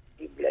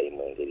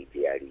Ibrahimu engeri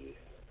gye yali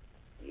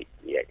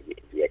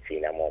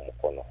yakiinamu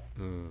omukono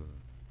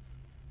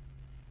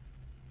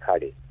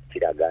kale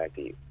kiraga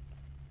nti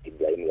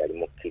Ibrahimu yali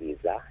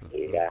mukkiriza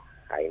era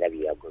alina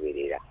bye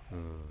yagoberera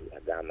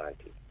yagamba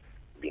nti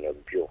bino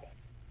byo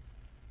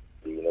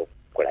birina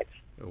okukola ki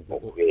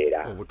okubeera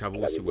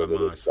obutabuusibwa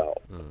maaso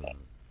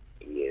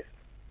yes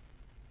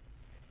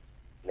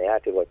naye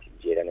ate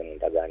bwakijjeera ne mu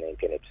ndagaano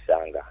empya ne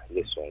tusanga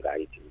Yesu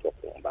ng'ayitiddwa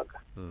ku mbaga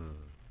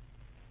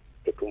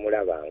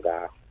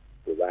tetumulabanga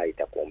gwe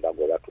baayita ku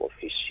mbaga oba tu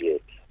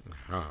officiate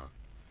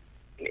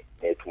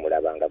naye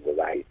tumulabanga gwe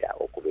baayita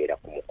okubeera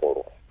ku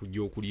mukolo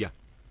kujja okulya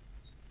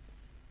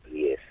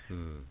yes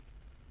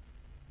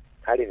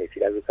kale ne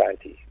kirabika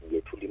nti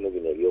bye tulimu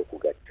bino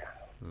ebyokugatta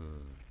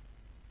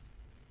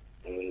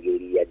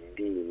engeri ya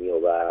ddiini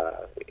oba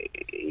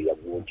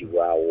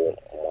eyagungibwawo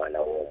omwana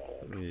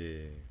w'omuntu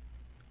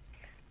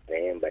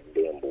naye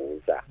mbadde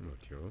mbuuza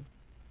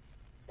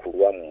ku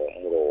lwammwe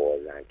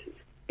mulowooza nti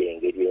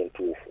engeri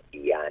entuufu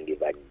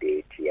yandibadde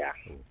etya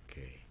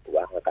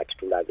kubanga kati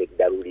tulaga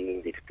eddalu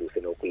lingi tutuuse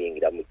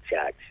n'okuyingira mu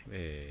kyaki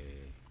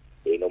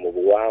eno mu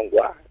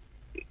buwangwa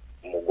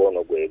mugono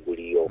gwe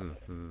guliyo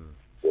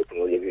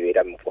otunula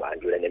ebibeera mu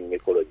kwanjula ne mu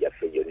mikolo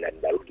gyaffe gyonna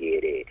ddalu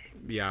lyereere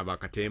byaba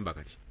katemba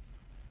kati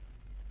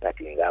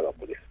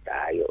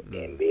ng'abakristaayo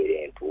embeera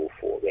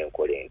entuufu oba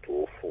enkola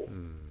entuufu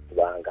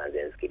kubanga nze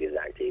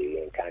nzikiriza nti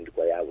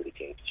entandikwa ya buli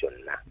kintu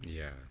kyonna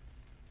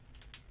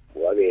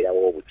bwe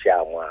wabeerawo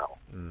obukyamu awo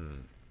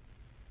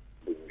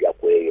bujja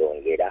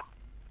kweyongera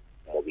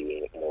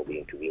mu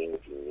bintu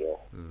bingi nnyo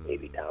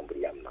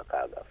ebitambulira mu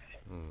maka gaffe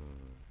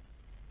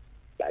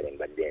bale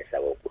mbadde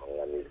nsaba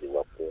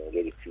okuŋŋamizibwa ku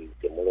ngeri ki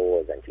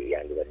temulowooza nti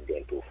yandibadde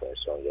entuufu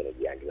ensonga eno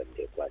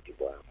gyandibadde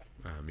ekwatibwamu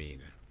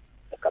amiina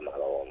mukama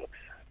abawa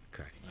omukisa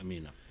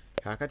amiina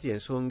kakati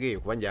ensonga eyo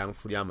kuba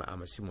njanfulya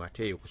amasimu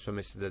ate eyo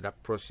kusomeseza da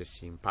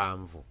process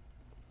mpanvu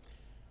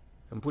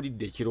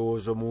mpulidde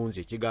ekirowoozo mu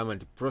nze kigamba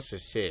nti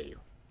process eyo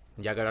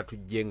njagala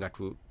tujje nga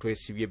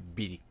twesibye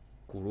 2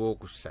 ku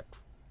Lwokusatu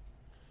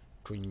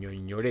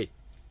tunnyonnyole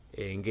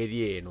engeri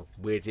eno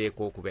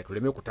bweteeka okuba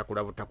tuleme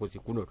kutakula butakozi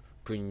kuno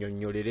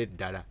tunnyonnyolere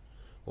ddala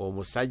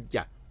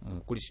omusajja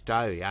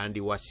mukristaayo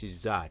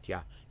yandiwasizza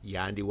atya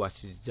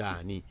yandiwasizza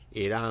ani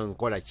era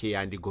nkola ki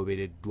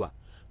yandigobereddwa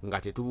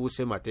nga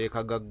tetubuuse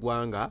mateeka ga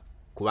ggwanga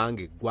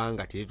kubanga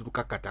eggwanga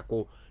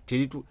teritukakatako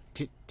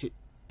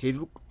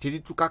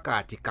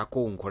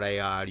teritukakaatikako nkola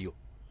yaalyo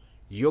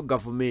yo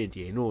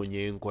gavumenti enoonya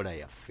enkola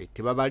yaffe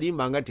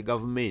tebabalimbanga nti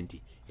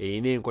gavumenti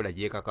erina enkola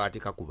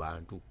gyekakaatika ku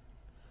bantu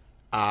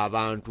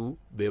abantu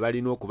be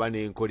balina okuba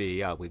n'enkola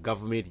eyaabwe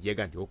gavumenti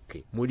gyega nti okke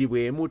muli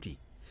bwe muti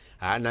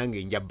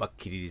nange nja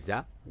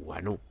bakkiririza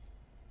wano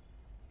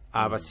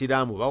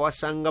abasiraamu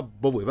bawasanga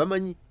bo bwe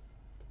bamanyi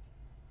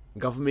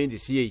gavumenti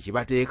si ye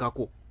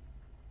ekibateekako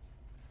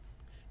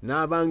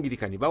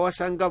n'abangirikani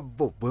bawasanga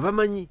bo bwe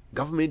bamanyi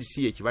gavumenti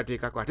si ye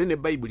ekibateekako ate ne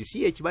bayibuli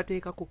si ye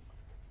ekibateekako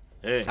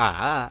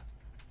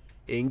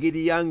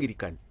engeri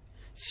yangirikani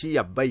si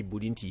ya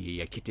bayibuli nti ye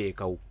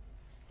yakiteekawo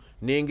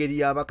n'engeri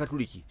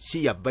y'abakatuliki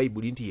si ya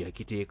bayibuli nti ye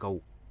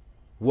yakiteekawo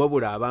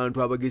wabula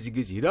abantu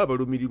abagezigezi era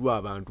abalumirirwa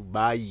abantu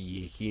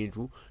baayiya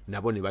ekintu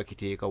nabo ne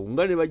bakiteekawo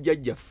nga ne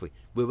bajjajjaffe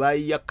bwe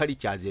baayiya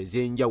kalikyazi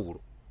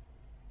ez'enjawulo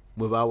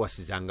mwe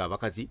baawasizanga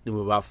abakazi ne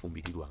mwe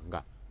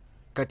baafumbiririrwanga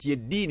kati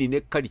eddiini ne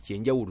kaliki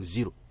enjawulo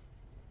 0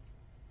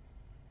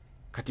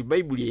 kati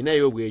bayibuli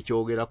erinayo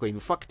bwekyogerako in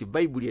fact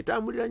bayibuli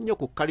etambulira nnyo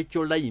ku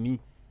kalikyo layini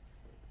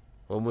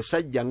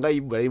omusajja nga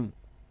Ibrahimu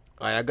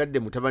ayagadde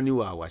mutabani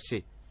we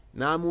awase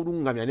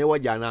n'amulungamya ne wa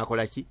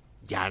gy'anaakola ki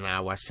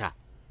gy'anaawasa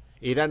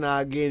era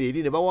n'agenda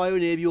eri ne bawaayo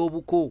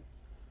n'ebyobuko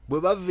bwe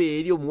bava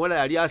eri omuwala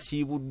yali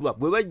asiibuddwa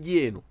bwe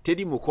bajja eno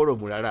teri mukolo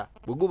mulala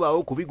bwe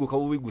gubaawo kubiguka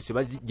bubiguse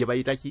gye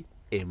bayita ki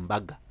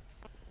embaga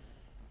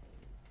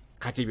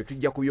kati ebyo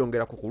tujja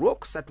kubyongerako ku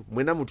Lwokusatu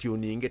mwena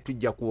mutyuninge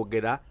tujja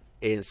kwogera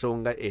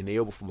ensonga eno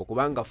ey'obufumbo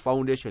kubanga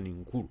foundation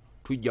nkulu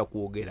tujja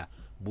kwogera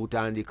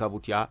butandika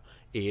butya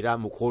era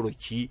mukolo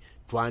ki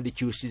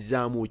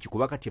twandikyusizaamu ki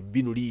kuba kati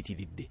ebbinu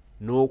liyitiridde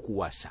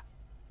n'okuwasa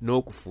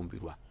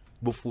n'okufumbirwa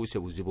bufuuse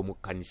buzibu mu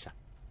kkanisa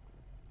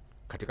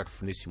kati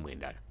katufune simu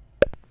endala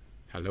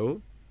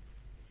hello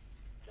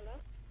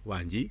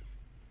wangi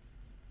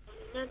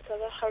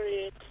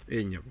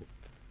enyabo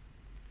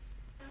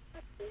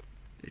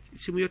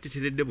simu yo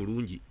teteredde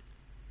bulungi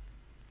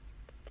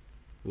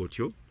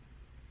otyo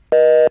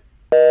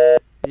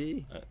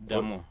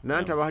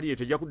nantaba haliyo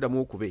tojja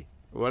kuddamu okube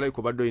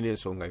walayiko badde olina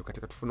ensonga yo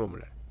kati katufune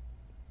omulala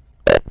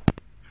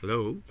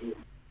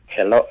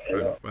hello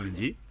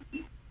wangi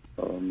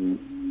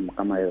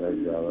mukama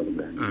yebaza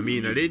abaluganda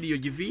amiina rediyo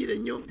giviire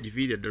nnyo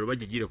giviire ddala oba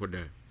gigireko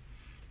ddala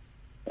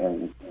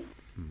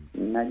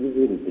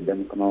nagiviiridde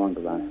mukama wange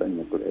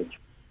bansonyiye ku ekyo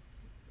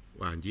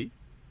wangi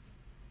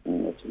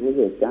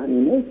ekibuuzo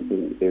kyanina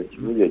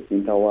ekibuuzo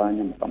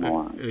ekintawaanya mukama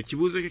wange.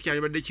 Ekibuuzo kyo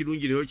kyalibadde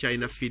kirungi naye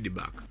kyalina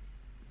feedback.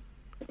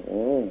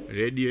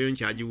 Radio yo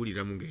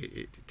nkyagiwuliramu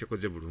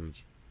tekoze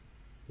bulungi.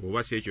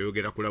 Oba si ekyo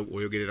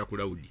oyogerera ku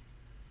loud.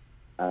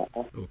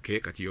 Okay,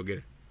 kati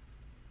yogera.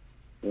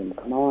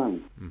 Mukama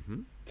wange.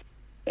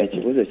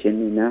 Ekibuuzo kye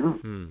nina.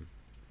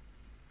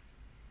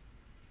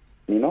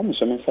 Nina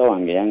omusomesa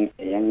wange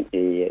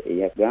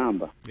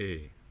eyagamba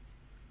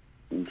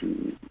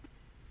nti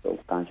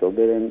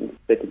kankyogere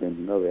statement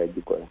nga bwe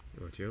yagikola.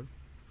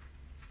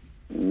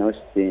 No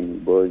sin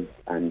goes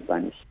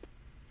unpunished.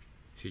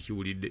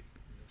 Sikiwulidde.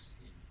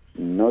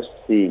 No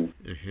sin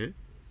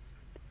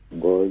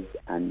goes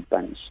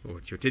unpunished.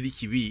 Otyo teri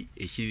kibi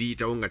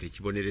ekiriyitawo nga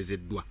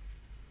tekibonerezeddwa.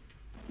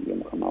 Ye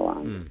mukama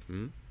wange.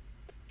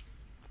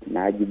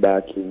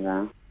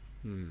 N'agibaakinga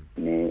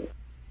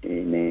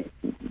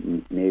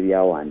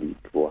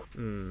n'ebyawandiikibwa.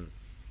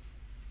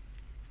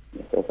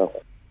 Nasooka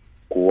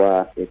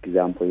kuwa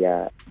example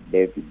ya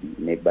David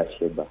ne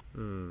Bathsheba.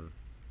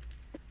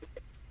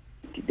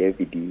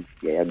 David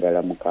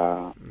yayagala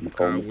muka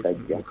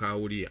omusajja muka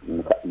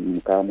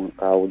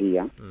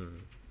Uliya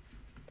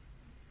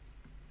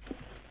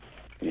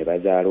ne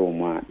bazaala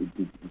omwana.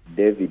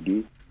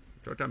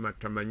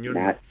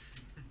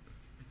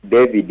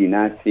 David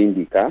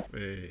n'asindika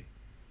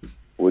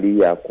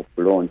Uliya ku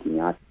front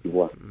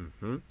n'asibwa.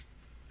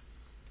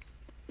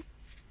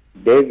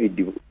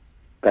 David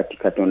kati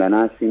Katonda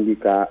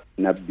n'asindika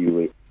nabbi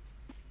we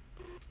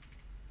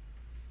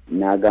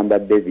n'agamba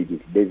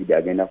David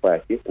agenda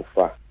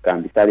kufa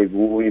kambi tale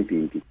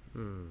buwimpimpi.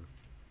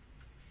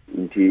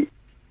 Nti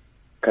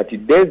kati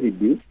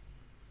David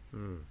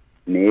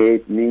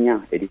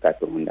nenya eri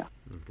Katonda.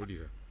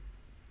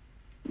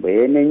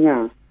 Bwe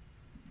nenya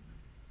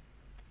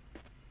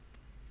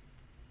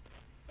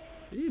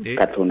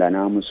Katonda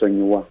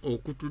n'amusonyiwa.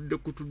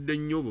 Okutudde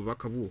nnyo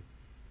obubaka bwo.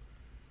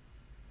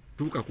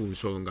 Tuuka ku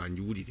nsonga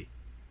njiwulire.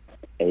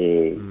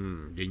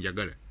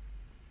 Genjagala.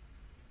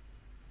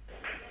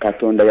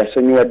 Katonda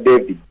yasonyiwa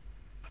David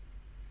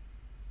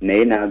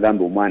naye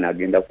n'agamba omwana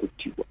agenda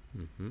kuttibwa.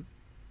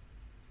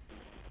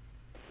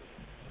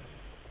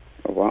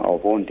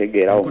 Oba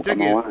ntegeerawo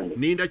mukama wange.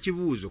 Ninda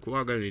kibuuzo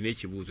kubagala nina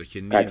ekibuuzo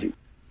kyenninda.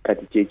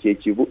 Kati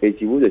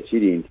ekibuuzo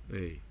kiri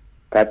nti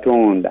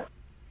Katonda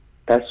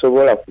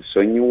tasobola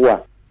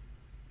kusonyiwa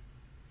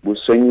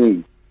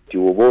busonyi ti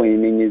oba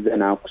oyenenyeza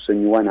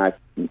n'akusonyiwa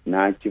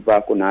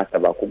n'akivaako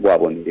n'asabako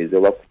gwabonereza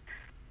oba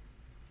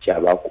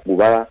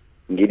kuba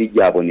ngeri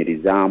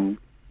gyabonerezaamu.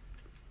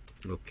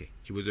 Okay,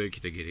 kibuuzo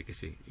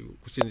kitegeerekese.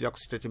 Kusinziira ku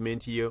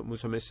statement ye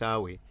musomesa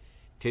we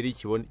teri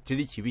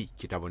kibi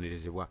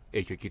kitabonerezebwa.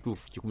 Ekyo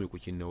kituufu kikumi ku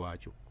kinne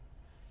waakyo.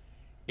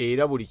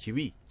 Era buli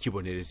kibi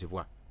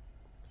kibonerezebwa.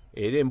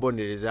 Era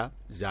embonereza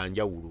za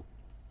njawulo.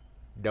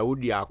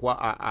 Dawudi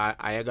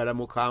ayagala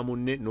muka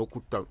munne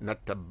n'okutta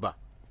nattabba.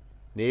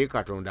 Naye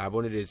Katonda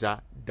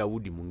abonereza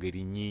Dawudi mu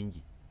ngeri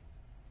nnyingi.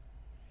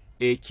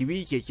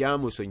 Ekibi kye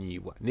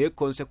kyamusonyiibwa ne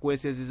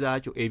consequences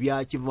zaakyo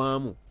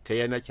ebyakivaamu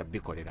teyalina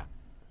kyabikolera.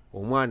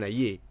 Omwana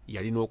ye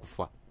yalina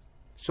okufa.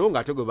 So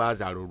ng'ate gwe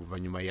baazaala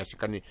oluvannyuma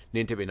yasika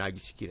n'entebe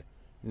n'agisikira.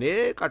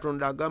 Naye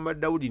Katonda agamba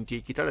Dawudi nti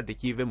ekitala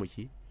tekiive mu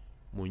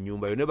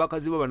nnyumba yo ne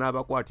bakazi bo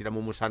banaabakwatira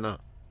mu musana.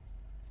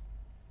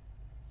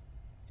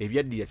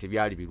 Ebyaddira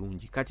tebyali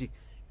birungi. Kati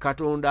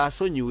Katonda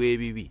asonyiwa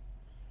ebibi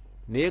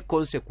naye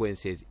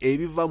consequences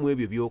ebiva mu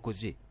ebyo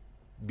byokoze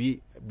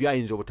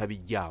byayinza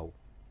obutabijjaawo.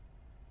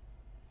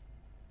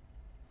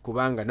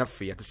 Kubanga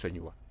naffe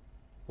yatusonyiwa.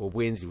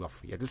 Obwenzi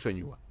bwaffe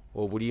yatusonyiwa.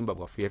 Obulimba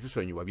bwaffe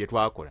yatusonyiwa bye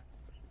twakola.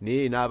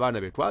 Naye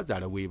n'abaana be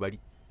twazaala weebali.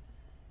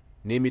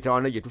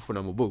 N'emitawaana gye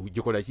tufuna mu bo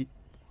gikola ki?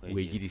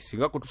 Weegiri.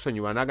 Singa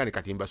kutusonyiwa n'agane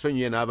kati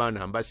mbasonyiye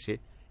n'abaana mbasse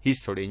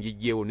history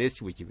njijjeewo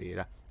n'esi bwe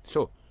kibeera.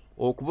 So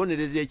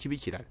okubonereza ekibi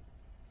kirala.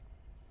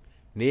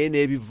 Naye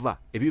n'ebiva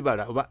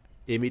ebibala oba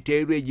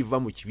emiteero egiva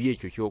mu kibi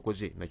ekyo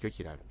kyokoze nakyo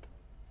kirala.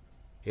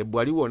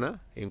 Ebbwa liwona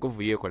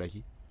enkovu yeekola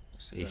ki?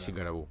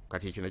 Esigalawo.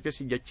 Kati ekyo nakyo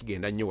sijja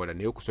kigenda nnyo wala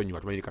naye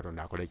okusonyiwa tumanyi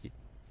Katonda akola ki?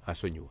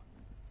 Asonyiwa.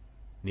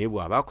 Naye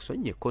bw'aba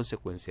akusonyiye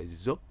consequences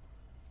zo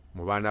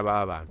mu baana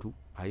b'abantu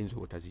ayinza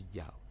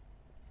obutazijjaawo.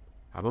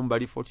 Abamu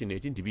bali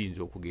fortunate nti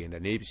biyinza okugenda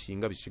naye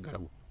ebisinga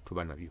bisigalawo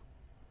tuba nabyo.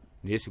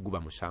 Naye siguba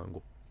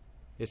musango.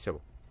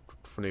 Esebo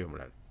tufuneyo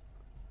omulala.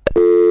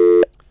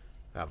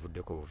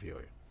 Avuddeko buvi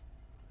oyo.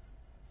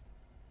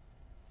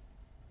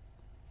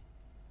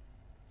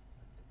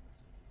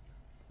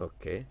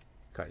 Okay.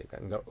 Kale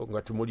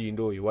nga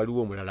tumulinda oyo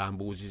waliwo omulala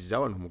ambuuzizza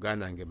wano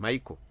muganda wange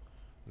Michael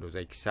ndowooza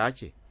ekisa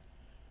kye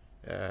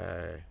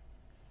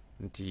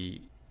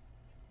nti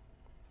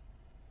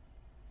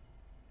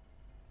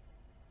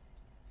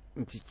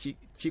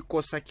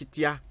kikosa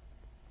kitya.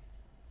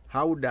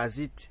 How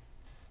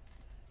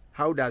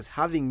does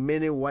having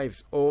many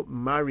wives or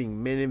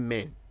marrying many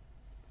men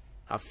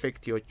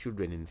affect your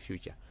children in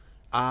future?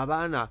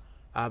 Abaana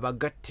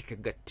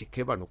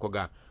abagatteke bano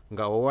koga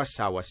nga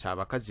wawasaawasa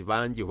abakazi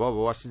bangi oba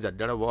bawasiza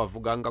ddala oba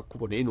wavuganga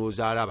kkubo naye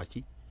n'ozaala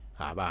abaki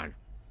abaana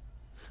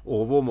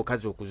oba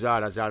omukazi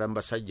okuzaalazaala mu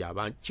basajja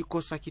abangi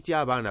kikosa kitya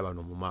abaana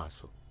bano mu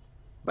maaso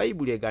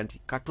bayibuli ega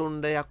nti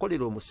Katonda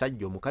yakolera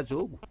omusajja omukazi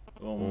ogwo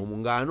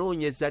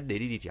ng'anoonyeza ezzadde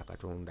liritya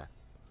Katonda.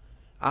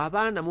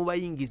 Abaana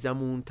mubayingiza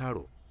mu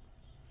ntalo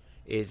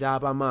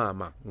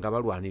ez'abamaama nga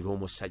balwanira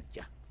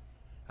omusajja.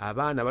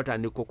 Abaana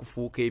batandika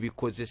okufuuka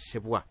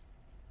ebikozesebwa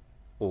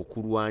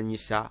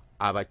okulwanyisa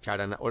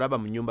abakyalana. Olaba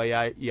mu nnyumba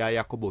ya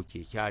Yakobo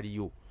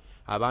kyekyaliyo.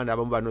 Abaana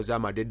abamu banoza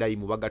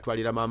amadedayimu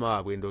bagatwalira maama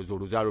waabwe endowooza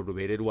oluzaalo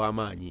lubeere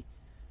lw'amaanyi.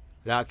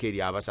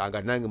 Laakeri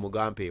abasanga nange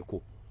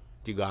mugampeeko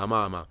tiga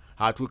maama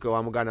atuuke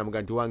wa muganda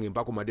muga nti wange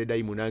mpa ku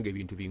madedayimu nange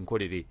ebintu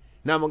binkolere.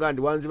 Namuga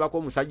nti wanzibako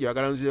omusajja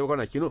oyagala nzireko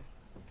na kino.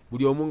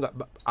 Buli omu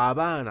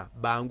abaana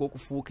bangu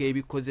okufuuka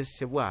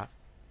ebikozesebwa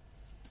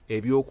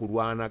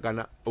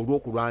ebyokulwanagana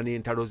olw'okulwana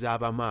entalo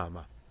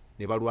z'abamaama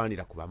ne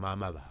balwanira ku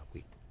bamaama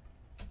baabwe.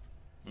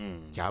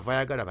 Kyava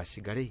ayagala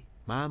basigale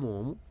maama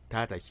omu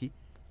taata ki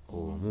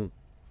omu.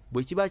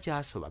 Bwe kiba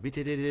kyasoba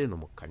bitererere no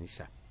mu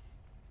kkanisa.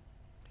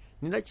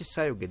 Nina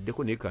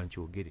kisaayogeddeko naye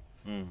kankyogere.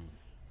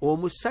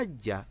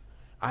 Omusajja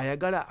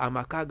ayagala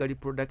amaka agali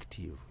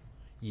productive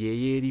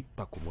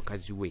yeyeerippa ku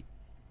mukazi we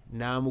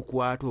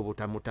n'amukwata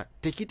obutamuta.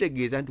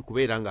 Tekitegeeza nti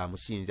kubeera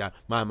ng'amusinza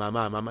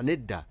maama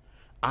nedda.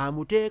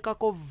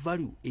 Amuteekako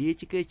value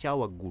ey'ekika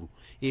ekyawaggulu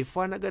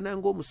efaanagana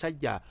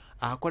ng'omusajja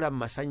akola mu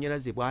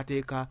masannyalaze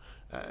bw'ateeka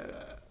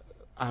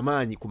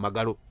amaanyi ku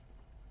magalo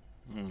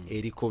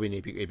eriko bino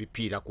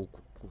ebipiira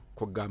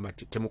kugamba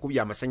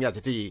temukubye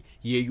amasannyalaze te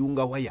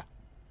yeeyunga waya.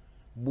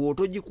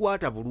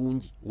 Bw'otogikwata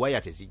bulungi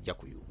waya tezijja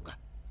kuyunga.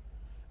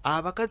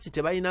 Abakazi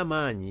tebalina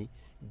maanyi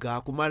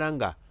ga kumala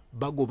nga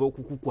bagoba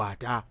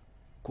okukukwata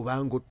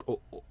kubanga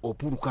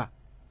opuluka.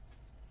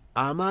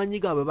 Amaanyi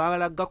gaabwe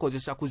baagala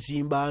gakozesa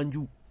kuzimba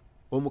nju.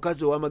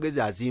 Omukazi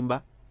ow'amagezi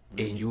azimba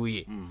enju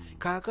ye.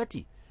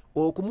 Kaakati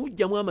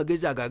okumugjamu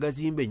amagezi ago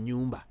agazimba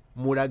ennyumba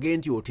mulage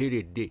nti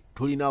oteeredde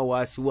tolina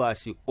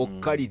waasiwaasi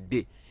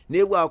okkalidde.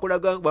 Naye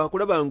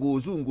bwakulaba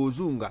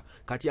ng'ozunga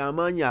kati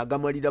amaanyi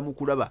agamalira mu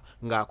kulaba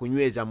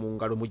ng'akunyweza mu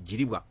ngalo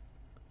mujjiribwa.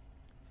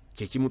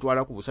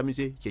 Kyekimutwala ku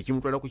busamize,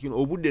 kyekimutwala ku kino,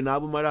 obudde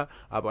n'abumala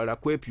abala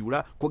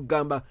kwepyula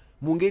kwegamba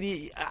mu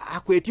ngeri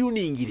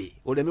akwetuningire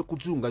oleme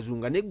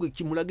kuzungazunga. Naye gwe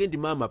kimulage nti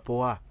maama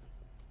poa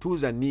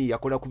tuuza ni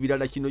yakola ku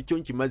birala kino kyo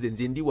nkimaze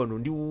nze ndi wano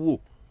ndi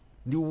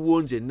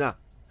wuwo nzenna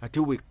ate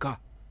wekka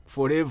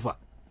forever.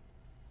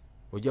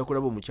 Ojja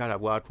kulaba omukyala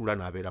bw'atula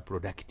n'abeera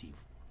productive.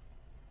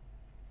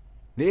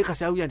 Naye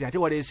kasawuya nti ate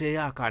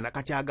waleeseeyo akaana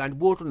kati agandi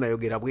bw'oto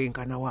nayogera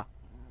bwenkanawa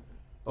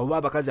oba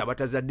abakazi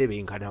abatazadde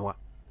benkanawa.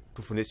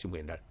 Tufune simu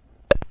endala.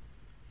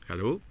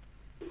 Hello?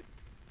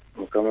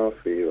 Mukama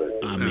waffe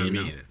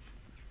Amina.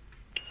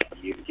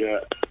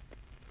 Yirja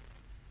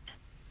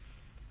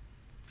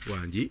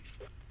wangi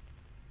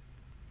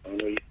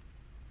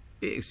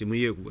simu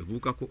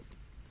yebuukako.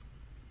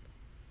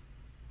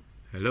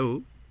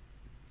 Hello?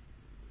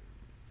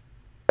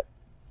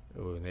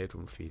 Naye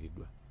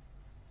tumufiiriddwa.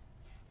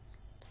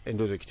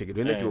 Endowooza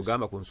kitegedde nna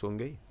kyogamba ku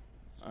nsonga eyo.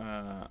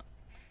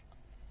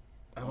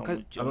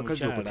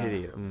 Abakazi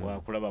okutereera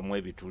wakulabamu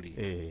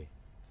ebituli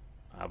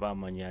aba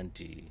amanya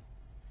nti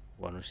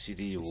wano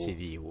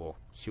siriiwo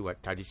siwa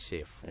tali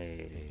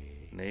safe.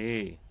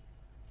 Naye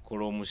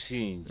kola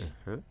omusingi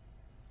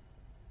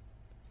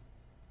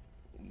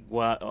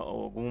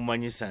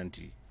ogumumanyisa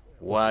nti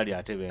waali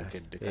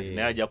atebenkedde kati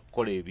naye ajja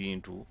kukola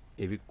ebintu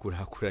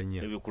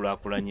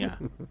ebikulaakulanya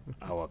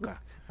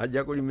awaka.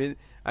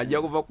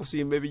 Ajja kuva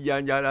kusimba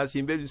ebijanjala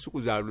asimba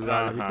ebisuku za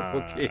luzaala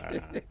bitoke.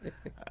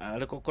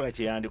 Aleka okukola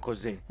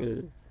kyeyandikoze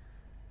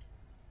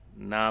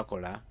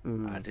n'akola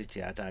ate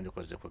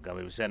kyeyatandikoze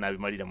kwegamba ebiseera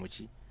n'abimalira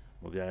muki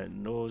mubya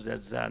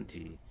noozazza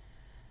nti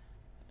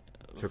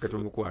soke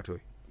tumukwata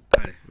oyo.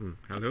 Kale.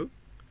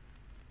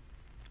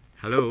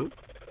 Hello?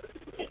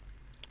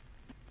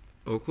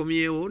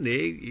 Okomyewo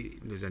naye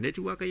ndoza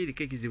netiwaaka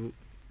yeriko ekizibu.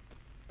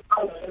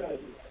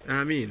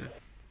 Amina.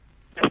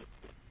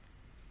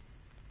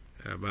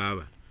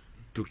 Baba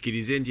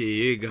tukkirize nti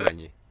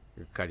eyeeganye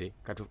kale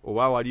kati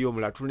oba waliyo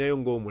omulala tunayo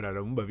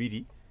ng'omulala mu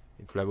babiri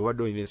tulabe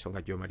wadde olina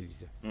ensonga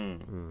gy'omaliriza.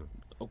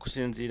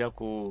 Okusinziira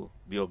ku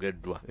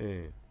byogeddwa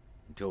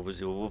nti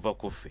obuzibu buva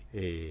ku ffe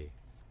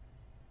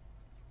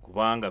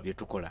kubanga bye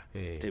tukola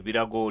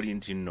tebiraga oli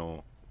nti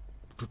nno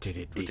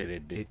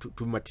tuteredde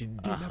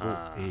tumatidde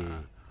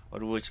nabo.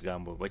 Waliwo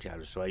ekigambo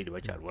bakyaluswayiri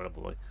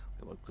bakyaluwalabu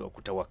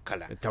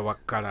okutawakkala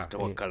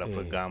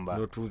kwegamba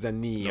notuuza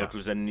nniya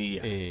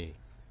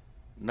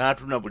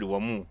n'atuna buli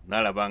wamu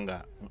n'alaba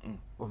nga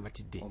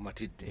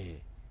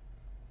omatidde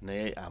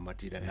naye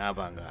amatira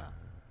n'aba nga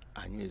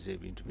anyweza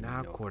ebintu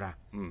n'akola.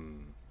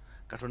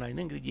 Katonda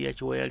alina engeri gye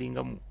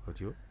yakiwayalingamu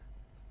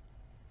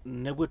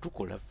ne bwe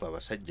tukola ffe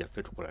abasajja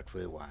ffe tukola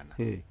twewaana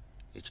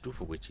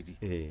ekituufu bwe kiri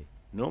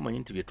naye omanyi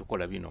nti bye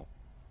tukola bino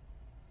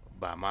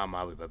bamaama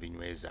abwe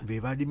babinyweza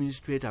be ba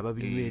administrator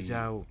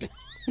ababinywezaawo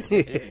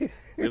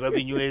be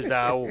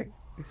babinywezaawo.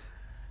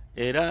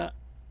 Era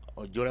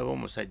ojja olaba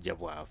omusajja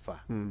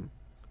bw'afa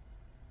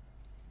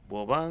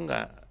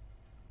bw'obanga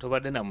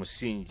tobadde na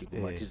musingi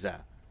kumatiza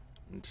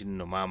nti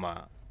nno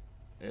maama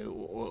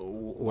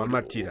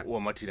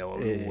wamatira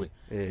waluwe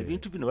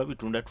ebintu bino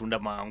babitundatunda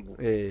mangu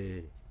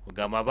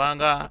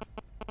gamabanga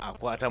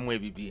akwatamu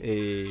ebibi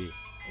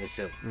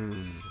esebo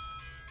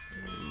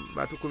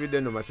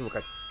batukubidde no masimu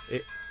kati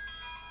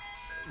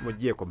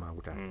mugyeko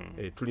mangu ta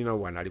tulina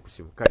wana ali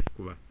kusimu kati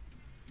kuba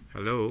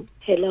hello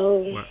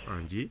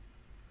anji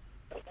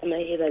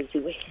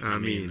amahebaziwe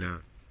amina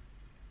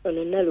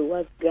ono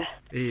naluwagga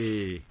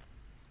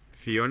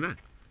Fiona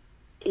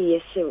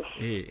yeso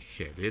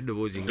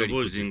eddoboozi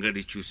nga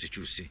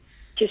likyuse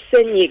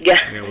kisenyiga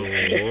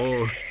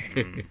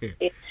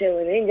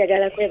yeso naye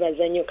njagala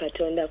kwebaza nnyo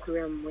Katonda ku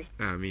lwammwe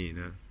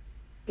amina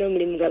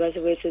n'omulimu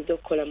gwabasobozesezza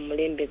okukola mu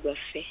mulembe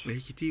gwaffe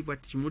ekitiibwa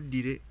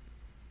kimuddire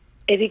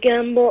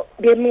ebigambo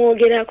bye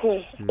mwogerako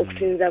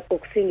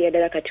okusindira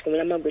ddala kati ku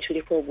mulama gwe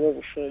tuliko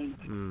ogw'obufumbo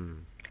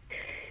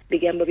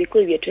bigambo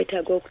bikulu bye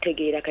twetaaga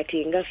okutegeera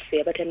kati ngaffe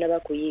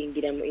abatannaba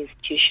kuyingira mu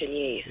institution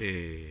eyo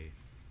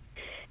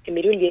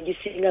emirundi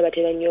egisinga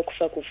batera nnyo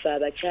okufa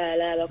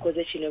abakyala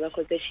bakoze kino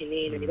bakoze kino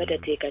eno ne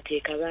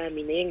batateekateeka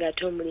baami naye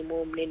ng'ate omulimu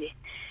omunene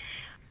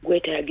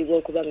gwetaagibwa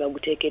okuba nga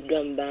guteekeddwa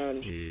mu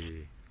baami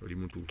oli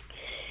mutuufu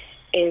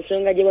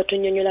ensonga gye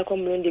batunnyonnyolako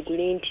omulundi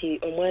guli nti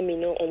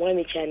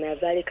omwami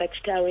kyanaava aleka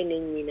kitaawe ne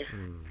nnyina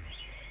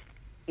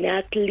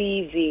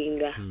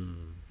n'akiliivinga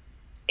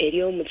eri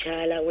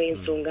omukyala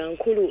w'ensonga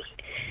nkulu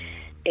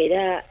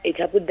era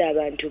etabudde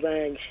abantu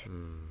bangi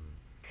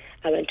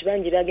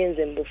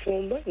bagenze mu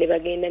bufumbo ne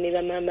bagenda ne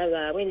bamaama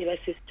baabwe ne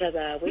basisita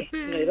baabwe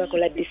nga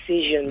bebakola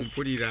decisions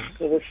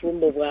mu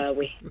bufumbo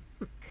bwabwe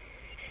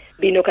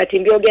bino kati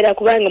mbyogera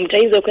kubanga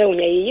mutayinza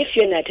okwewunya yiye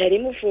Fiona atali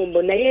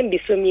mufumbo naye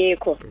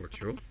mbisomyeko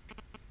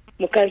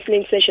mu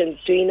counseling sessions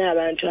tulina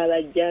abantu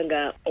abajja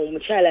nga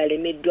omukyala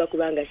alemeddwa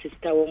kubanga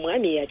sisita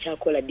w'omwami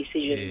yakyakola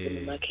decisions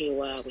mu maka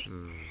ewaabwe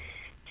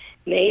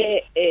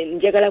naye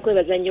njagala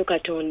kwebaza nnyo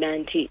Katonda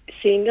nti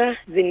singa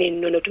zino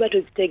ennono tuba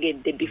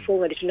tuzitegedde before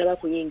nga tetunaba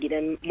kuyingira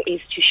mu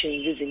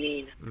institutions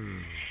zino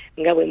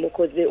nga bwe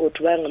mukoze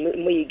otubanga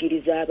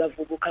muyigiriza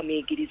abavubuka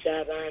muyigiriza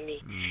abaami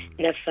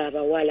naffe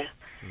abawala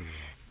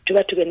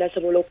tuba tugenda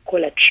sobola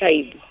okukola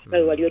tribe nga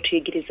bwe wali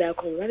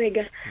otuyigirizaako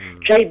mumabega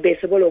tribe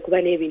esobola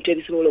okuba n'ebintu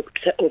ebisobola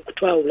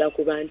okutwawula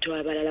ku bantu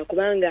abalala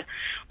kubanga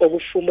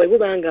obufumbo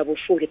bwebubanga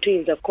bufu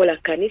tetuyinza kukola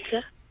kanisa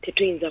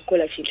tetuyinza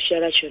kukola kintu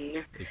kyala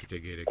kyonna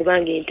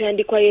kubanga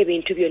entandikwa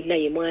y'ebintu byonna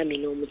ye mwami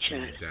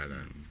n'omukyala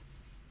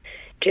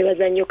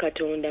twebaza nnyo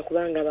Katonda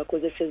kubanga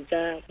abakozesezza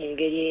mu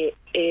ngeri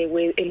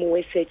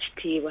emuweesa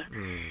ekitiibwa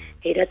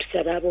era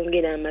tusaba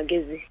abongera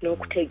amagezi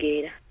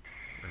n'okutegeera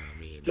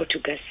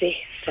mutugase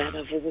ffe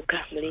abavubuka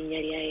mu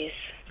linnya lya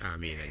Yesu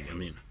amina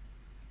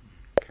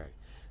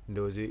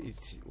ndowooza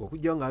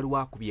okujja nga ali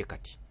wakubye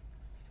kati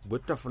bwe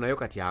tutafunayo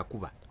kati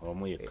akuba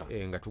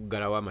nga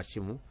tuggalawo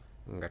amasimu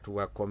nga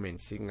tuwa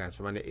comments nga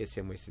nsoma ne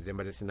SMS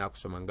zembadde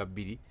sinaakusoma nga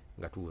 2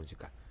 nga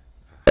tuwunzika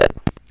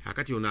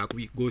akati ono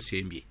akubi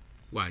gosembye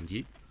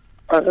wangi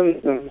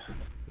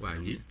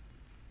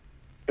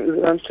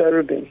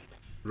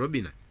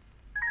Robin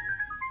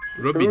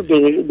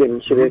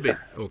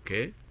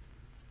okay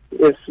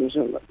yes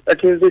nsoma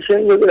ati nze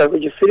kyenjogera ku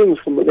kifiri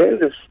mufumbo naye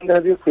nze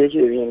sindabyeku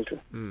ekyo ebintu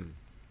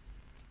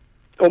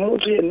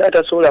omuntu yenna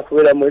atasobola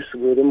kubeera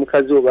mwesigu eri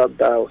mukazi oba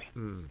bbaawe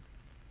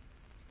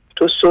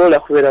tosobola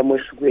kubeera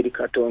mwesigu eri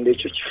Katonda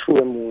ekyo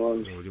kifuwe mu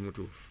ngombe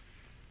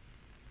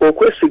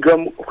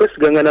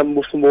okwesigangana mu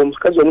bufumbo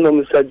omukazi omu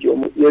n'omusajja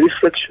omu ye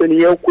reflection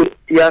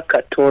ya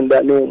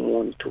Katonda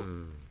n'omuntu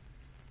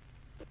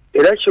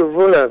era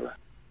kyova olaba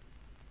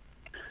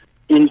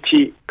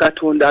nti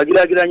Katonda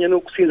agiragiranya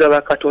n'okusinza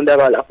bakatonda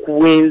abala ku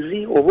bwenzi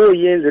oba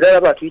oyenzi era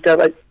laba tuyita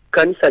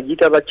kanisa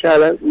giyita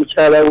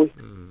mukyala we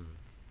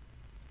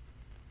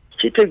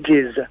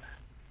kitegeeza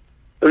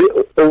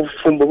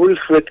obufumbo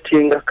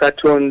bureflectinga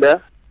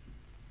Katonda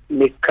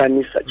ne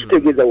kanisa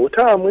kitegeeza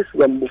wotaba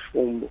mwesiga mu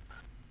bufumbo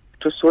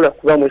tosobola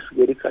kuba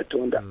mwesiga eri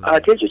Katonda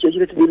ate ekyo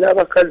kyekireetera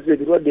abakazi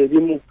ebirwadde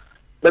ebimu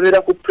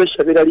babeera ku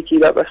pressure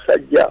beeralikira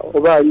abasajja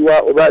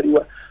oba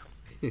aliwa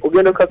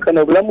ogenda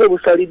okakkana obulamu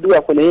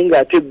obusaliddwako naye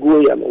ng'ate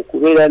gweyama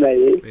okubeera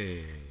naye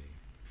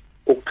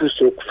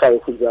okutuusa okufaayo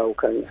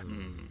okuzaawukanya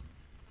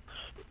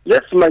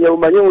yesu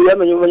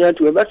manya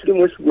nti wemba siri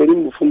mwesigwa eri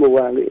mu bufumbo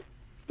bwange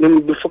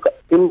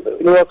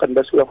newakati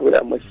basobola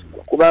kubeera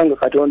mwesigwa kubanga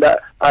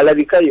Katonda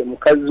alabika ye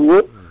mukazi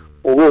wo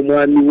oba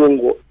omwami wo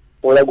ngo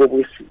olaga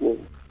obwesigwa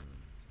obwo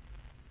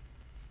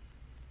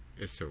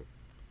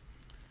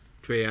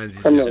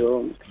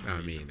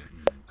amina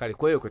kale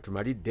kweyo kwe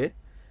tumalidde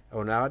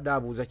ono abadde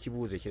abuuza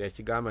kibuuzo ekirala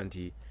kigamba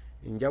nti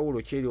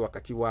njawulo kyeri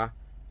wakati wa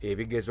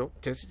ebigezo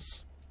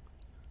tests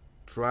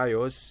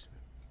trials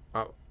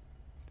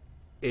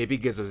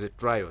ebigezo ze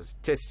trials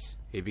tests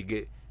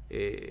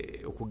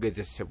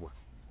okugezesebwa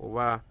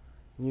oba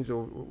nyinza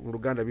mu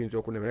Luganda biyinza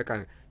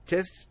okunemereka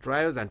tests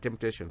trials and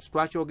temptations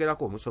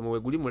twakyogerako omusomo we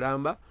guli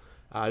mulamba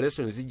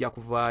lessons zijja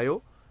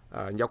kuvaayo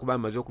nja kuba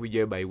maze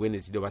okubijjayo by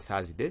Wednesday oba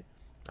Thursday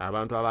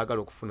abantu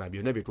abaagala okufuna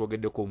byonna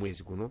byetwogeddeko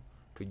omwezi guno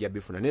tujja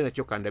bifuna naye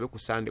nakyo kandabe ku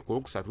Sunday ku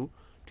Lwokusatu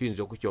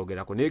tuyinza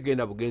okukyogerako naye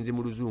genda bugenzi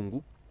mu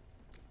Luzungu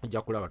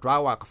ojja kulaba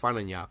twawa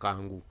akafaananyi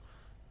akangu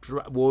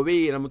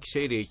bw'obeera mu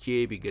kiseera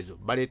ekyebigezo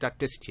baleeta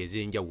test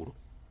ez'enjawulo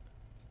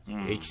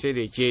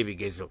ekiseera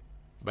ekyebigezo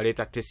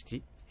baleeta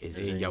testi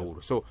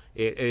ez'enjawulo. So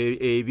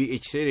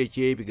ekiseera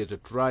ekyebigezo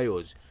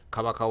trials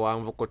kaba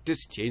kawanvuko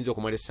test eyinza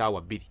okumala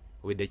essaawa 2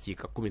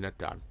 obeddakiika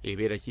 15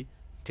 ebeera ki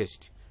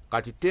test.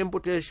 Kati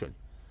temputation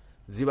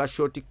ziba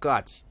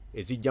shortcut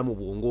ezijja mu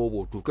bwongo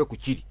obwo otuuke ku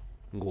kiri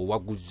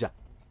ng'owaguzza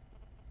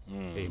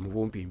mu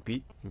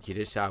bumpimpi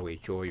nkira essaawa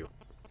ekyoyo.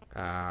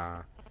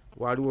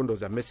 Waliwo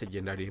ndooza message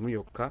endala emu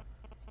yokka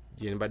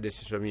gye mbadde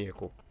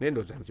sisomyeko naye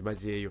ndooza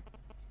nzimazeeyo.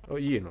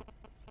 Yiino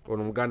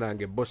ono muganda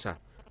wange Bosa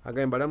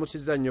agambye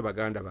mbalamusizza nnyo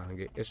baganda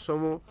bange,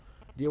 essomo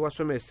lye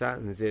wasomesa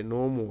nze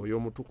n'omwoyo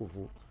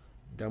omutukuvu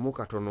ddamu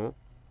katono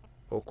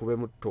okube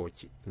mu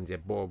ttooki. Nze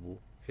Bobu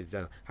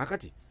ezzana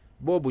akati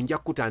Bobu nja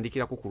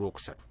kutandikirako ku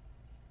Lwokusatu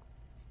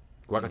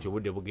kuba kati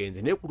obudde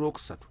bugenze, naye ku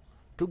Lwokusatu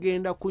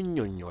tugenda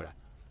kunnyonnyola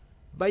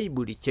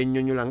bayibuli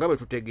kyennyonnyola nga bwe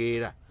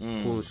tutegeera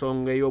ku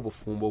nsonga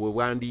ey'obufumbo bwe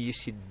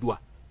bwandiyisiddwa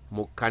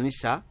mu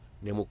kkanisa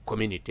ne mu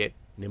community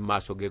ne mu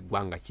maaso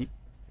g'eggwanga ki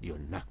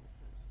lyonna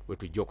bwe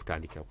tujja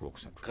okutandikira ku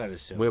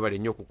Lwokusatu. Mwebale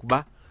nnyo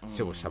okukuba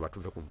sebosaba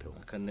tuve ku mpewo.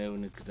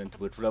 Nti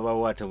bwe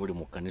tulabawo ate buli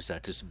mu kkanisa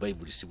ate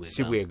bayibuli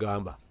si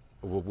bwegamba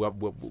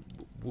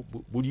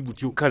buli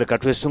butyo. Kale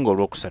katwesunga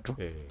Olwokusatu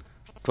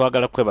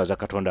twagala kwebaza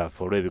Katonda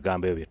waffe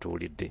olw'ebigambo ebyo bye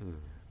tuwulidde.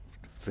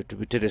 Ffe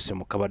tubiterese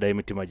mu kabada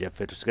y'emitima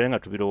gyaffe tusigale nga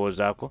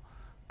tubirowoozaako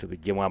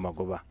tubiggyemu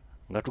amagoba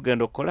nga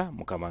tugenda okukola.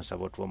 Mukama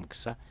nsaba otuwa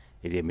omukisa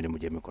eri emirimu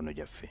gy'emikono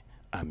gyaffe.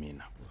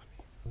 Amiina.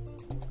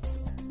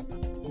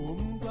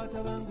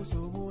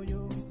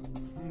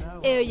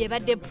 Eyo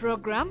yebadde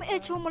program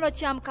eky'omulo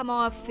kya Mukama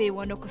waffe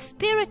wano ku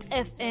Spirit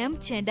FM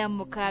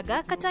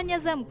 96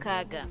 katanyaza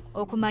 6.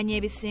 Okumanya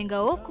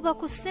ebisingawo kuba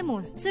ku ssimu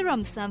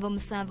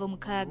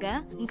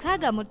 0776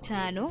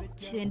 65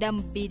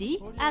 92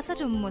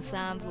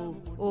 37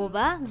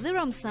 oba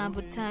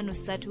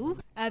 0753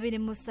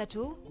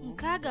 23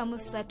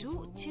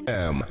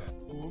 63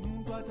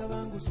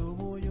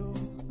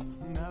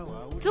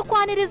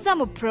 tukwaniriza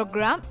mu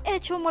program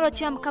eky'omulo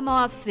kya Mukama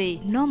waffe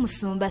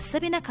n'omusumba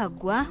SSEBINA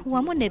KAGGWA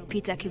wamu ne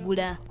Peter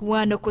KIGULA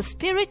wano ku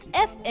Spirit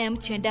FM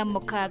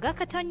 96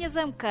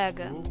 katanyaza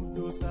 6.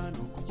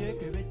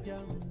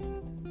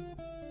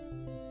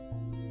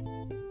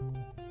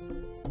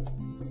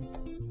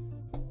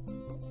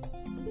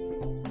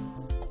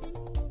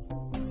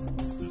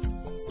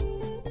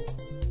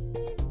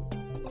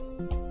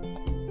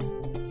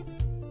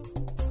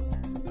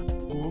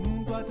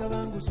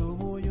 Atabanguza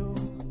omwoyo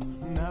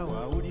nawe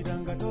awulira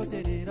nga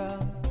toterera,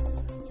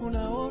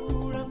 funa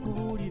otuula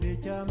nkubuulira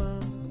ekyama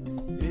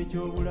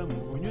eky'obulamu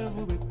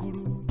bunywevu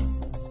bw'eggulu.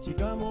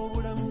 Kigambo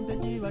obulamu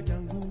tekiba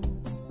kyangu,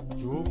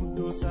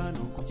 ky'obudde osaana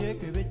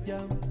okukyekebejja,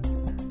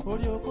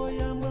 olyoke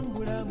oyambwe mu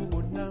bulamu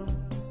bwonna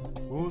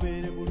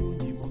obeere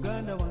bulungi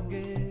muganda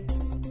wange.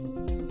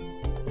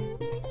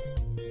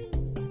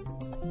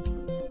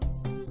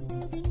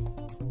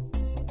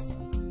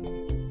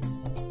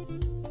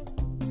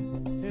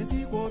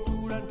 Ensi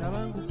kw'otuula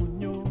ntabangufu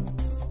nnyo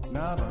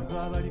n'abantu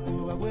abaliko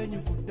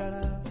bagwenyufu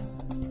ddala.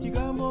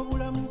 Kigambo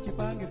obulamu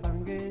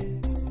kipangepange,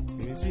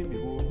 ensimbi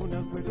bw'ofuna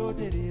gwe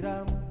tooterera,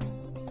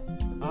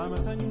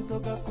 amasanyu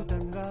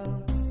togakkutanga,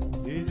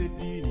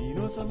 ez'eddiini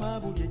n'osoma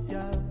buli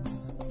ejja,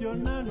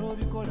 byonna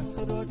n'obikola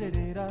so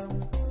tooterera.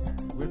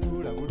 Gwe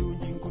tuula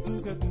bulungi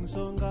nkutuuke ku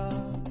nsonga.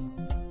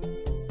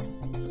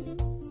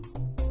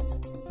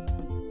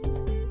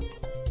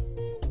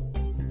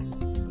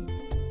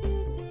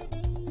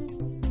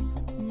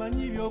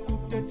 Manyi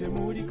by'okutte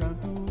temuli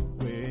kantu,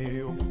 gwe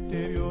okutte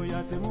ebyoya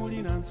temuli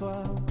nanswa.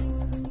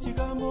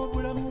 Kigambo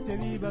obulamu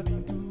tebiba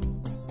bintu,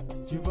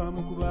 kiva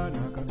mu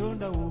kubaana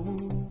Katonda w'omu.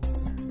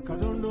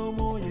 Katonda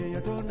omwoyo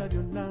eyatonda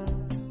byonna,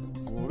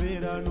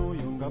 bw'obeera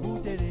n'oyo nga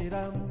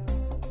butereera,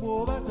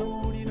 bw'oba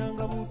tomuwulira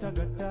nga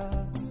butagatta,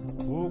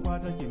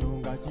 okwata kino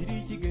nga kiri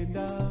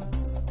kigenda,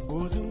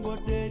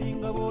 ozungodde eri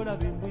nga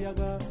bw'olaba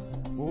embuyaga,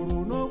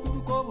 olwo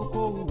n'okutuka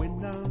obukoowu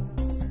wenna.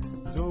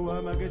 Zowa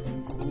amagezi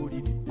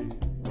nkubuuliridde,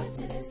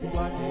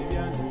 kwata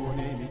ebyangu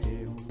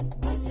n'ebiteeru,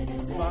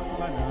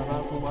 bakubana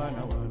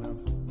abakuwaanawaana,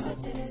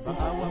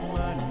 baawa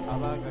mwana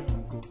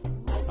abagatinko,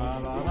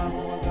 abo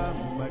abamuwaga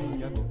mu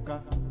malinnya gokka,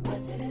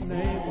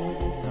 naye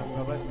bw'obukka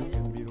nga badduka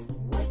embiro,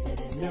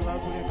 ne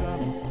bakuleka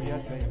mu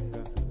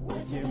kuyagayagga,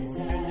 gye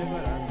munne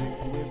njagala nze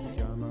kuwe ku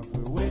kyama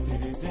gwe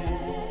weetereze.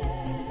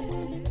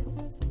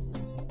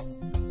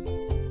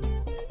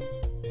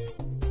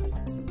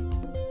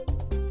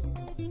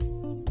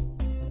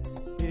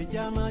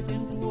 Ekyama kye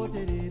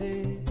nkuwooterere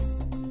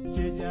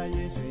kyekya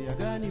Yesu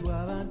eyagaanibwa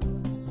abantu,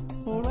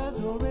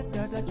 olwazi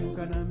olw'edda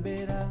takyuka na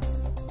mbeera,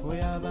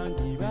 oyo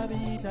abangi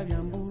babiyita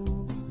byambu,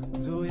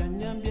 nze oyo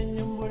annyambye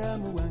ennyo mu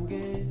bulamu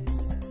bwange.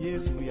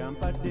 Yesu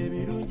yampadde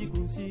ebirungi ku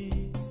nsi,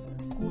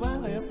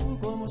 kubanga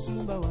yafuuka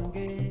omusumba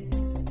wange,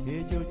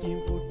 ekyo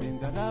kinfudde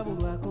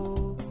nzalaabulwako.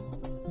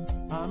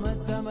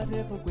 Amazzi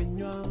amateefu gwe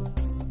nnywa,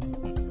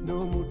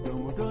 n'omuddo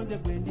omutonze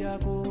gwe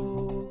ndyako,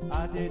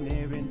 ate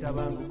neebe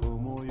ntabanguka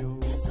omwoyo.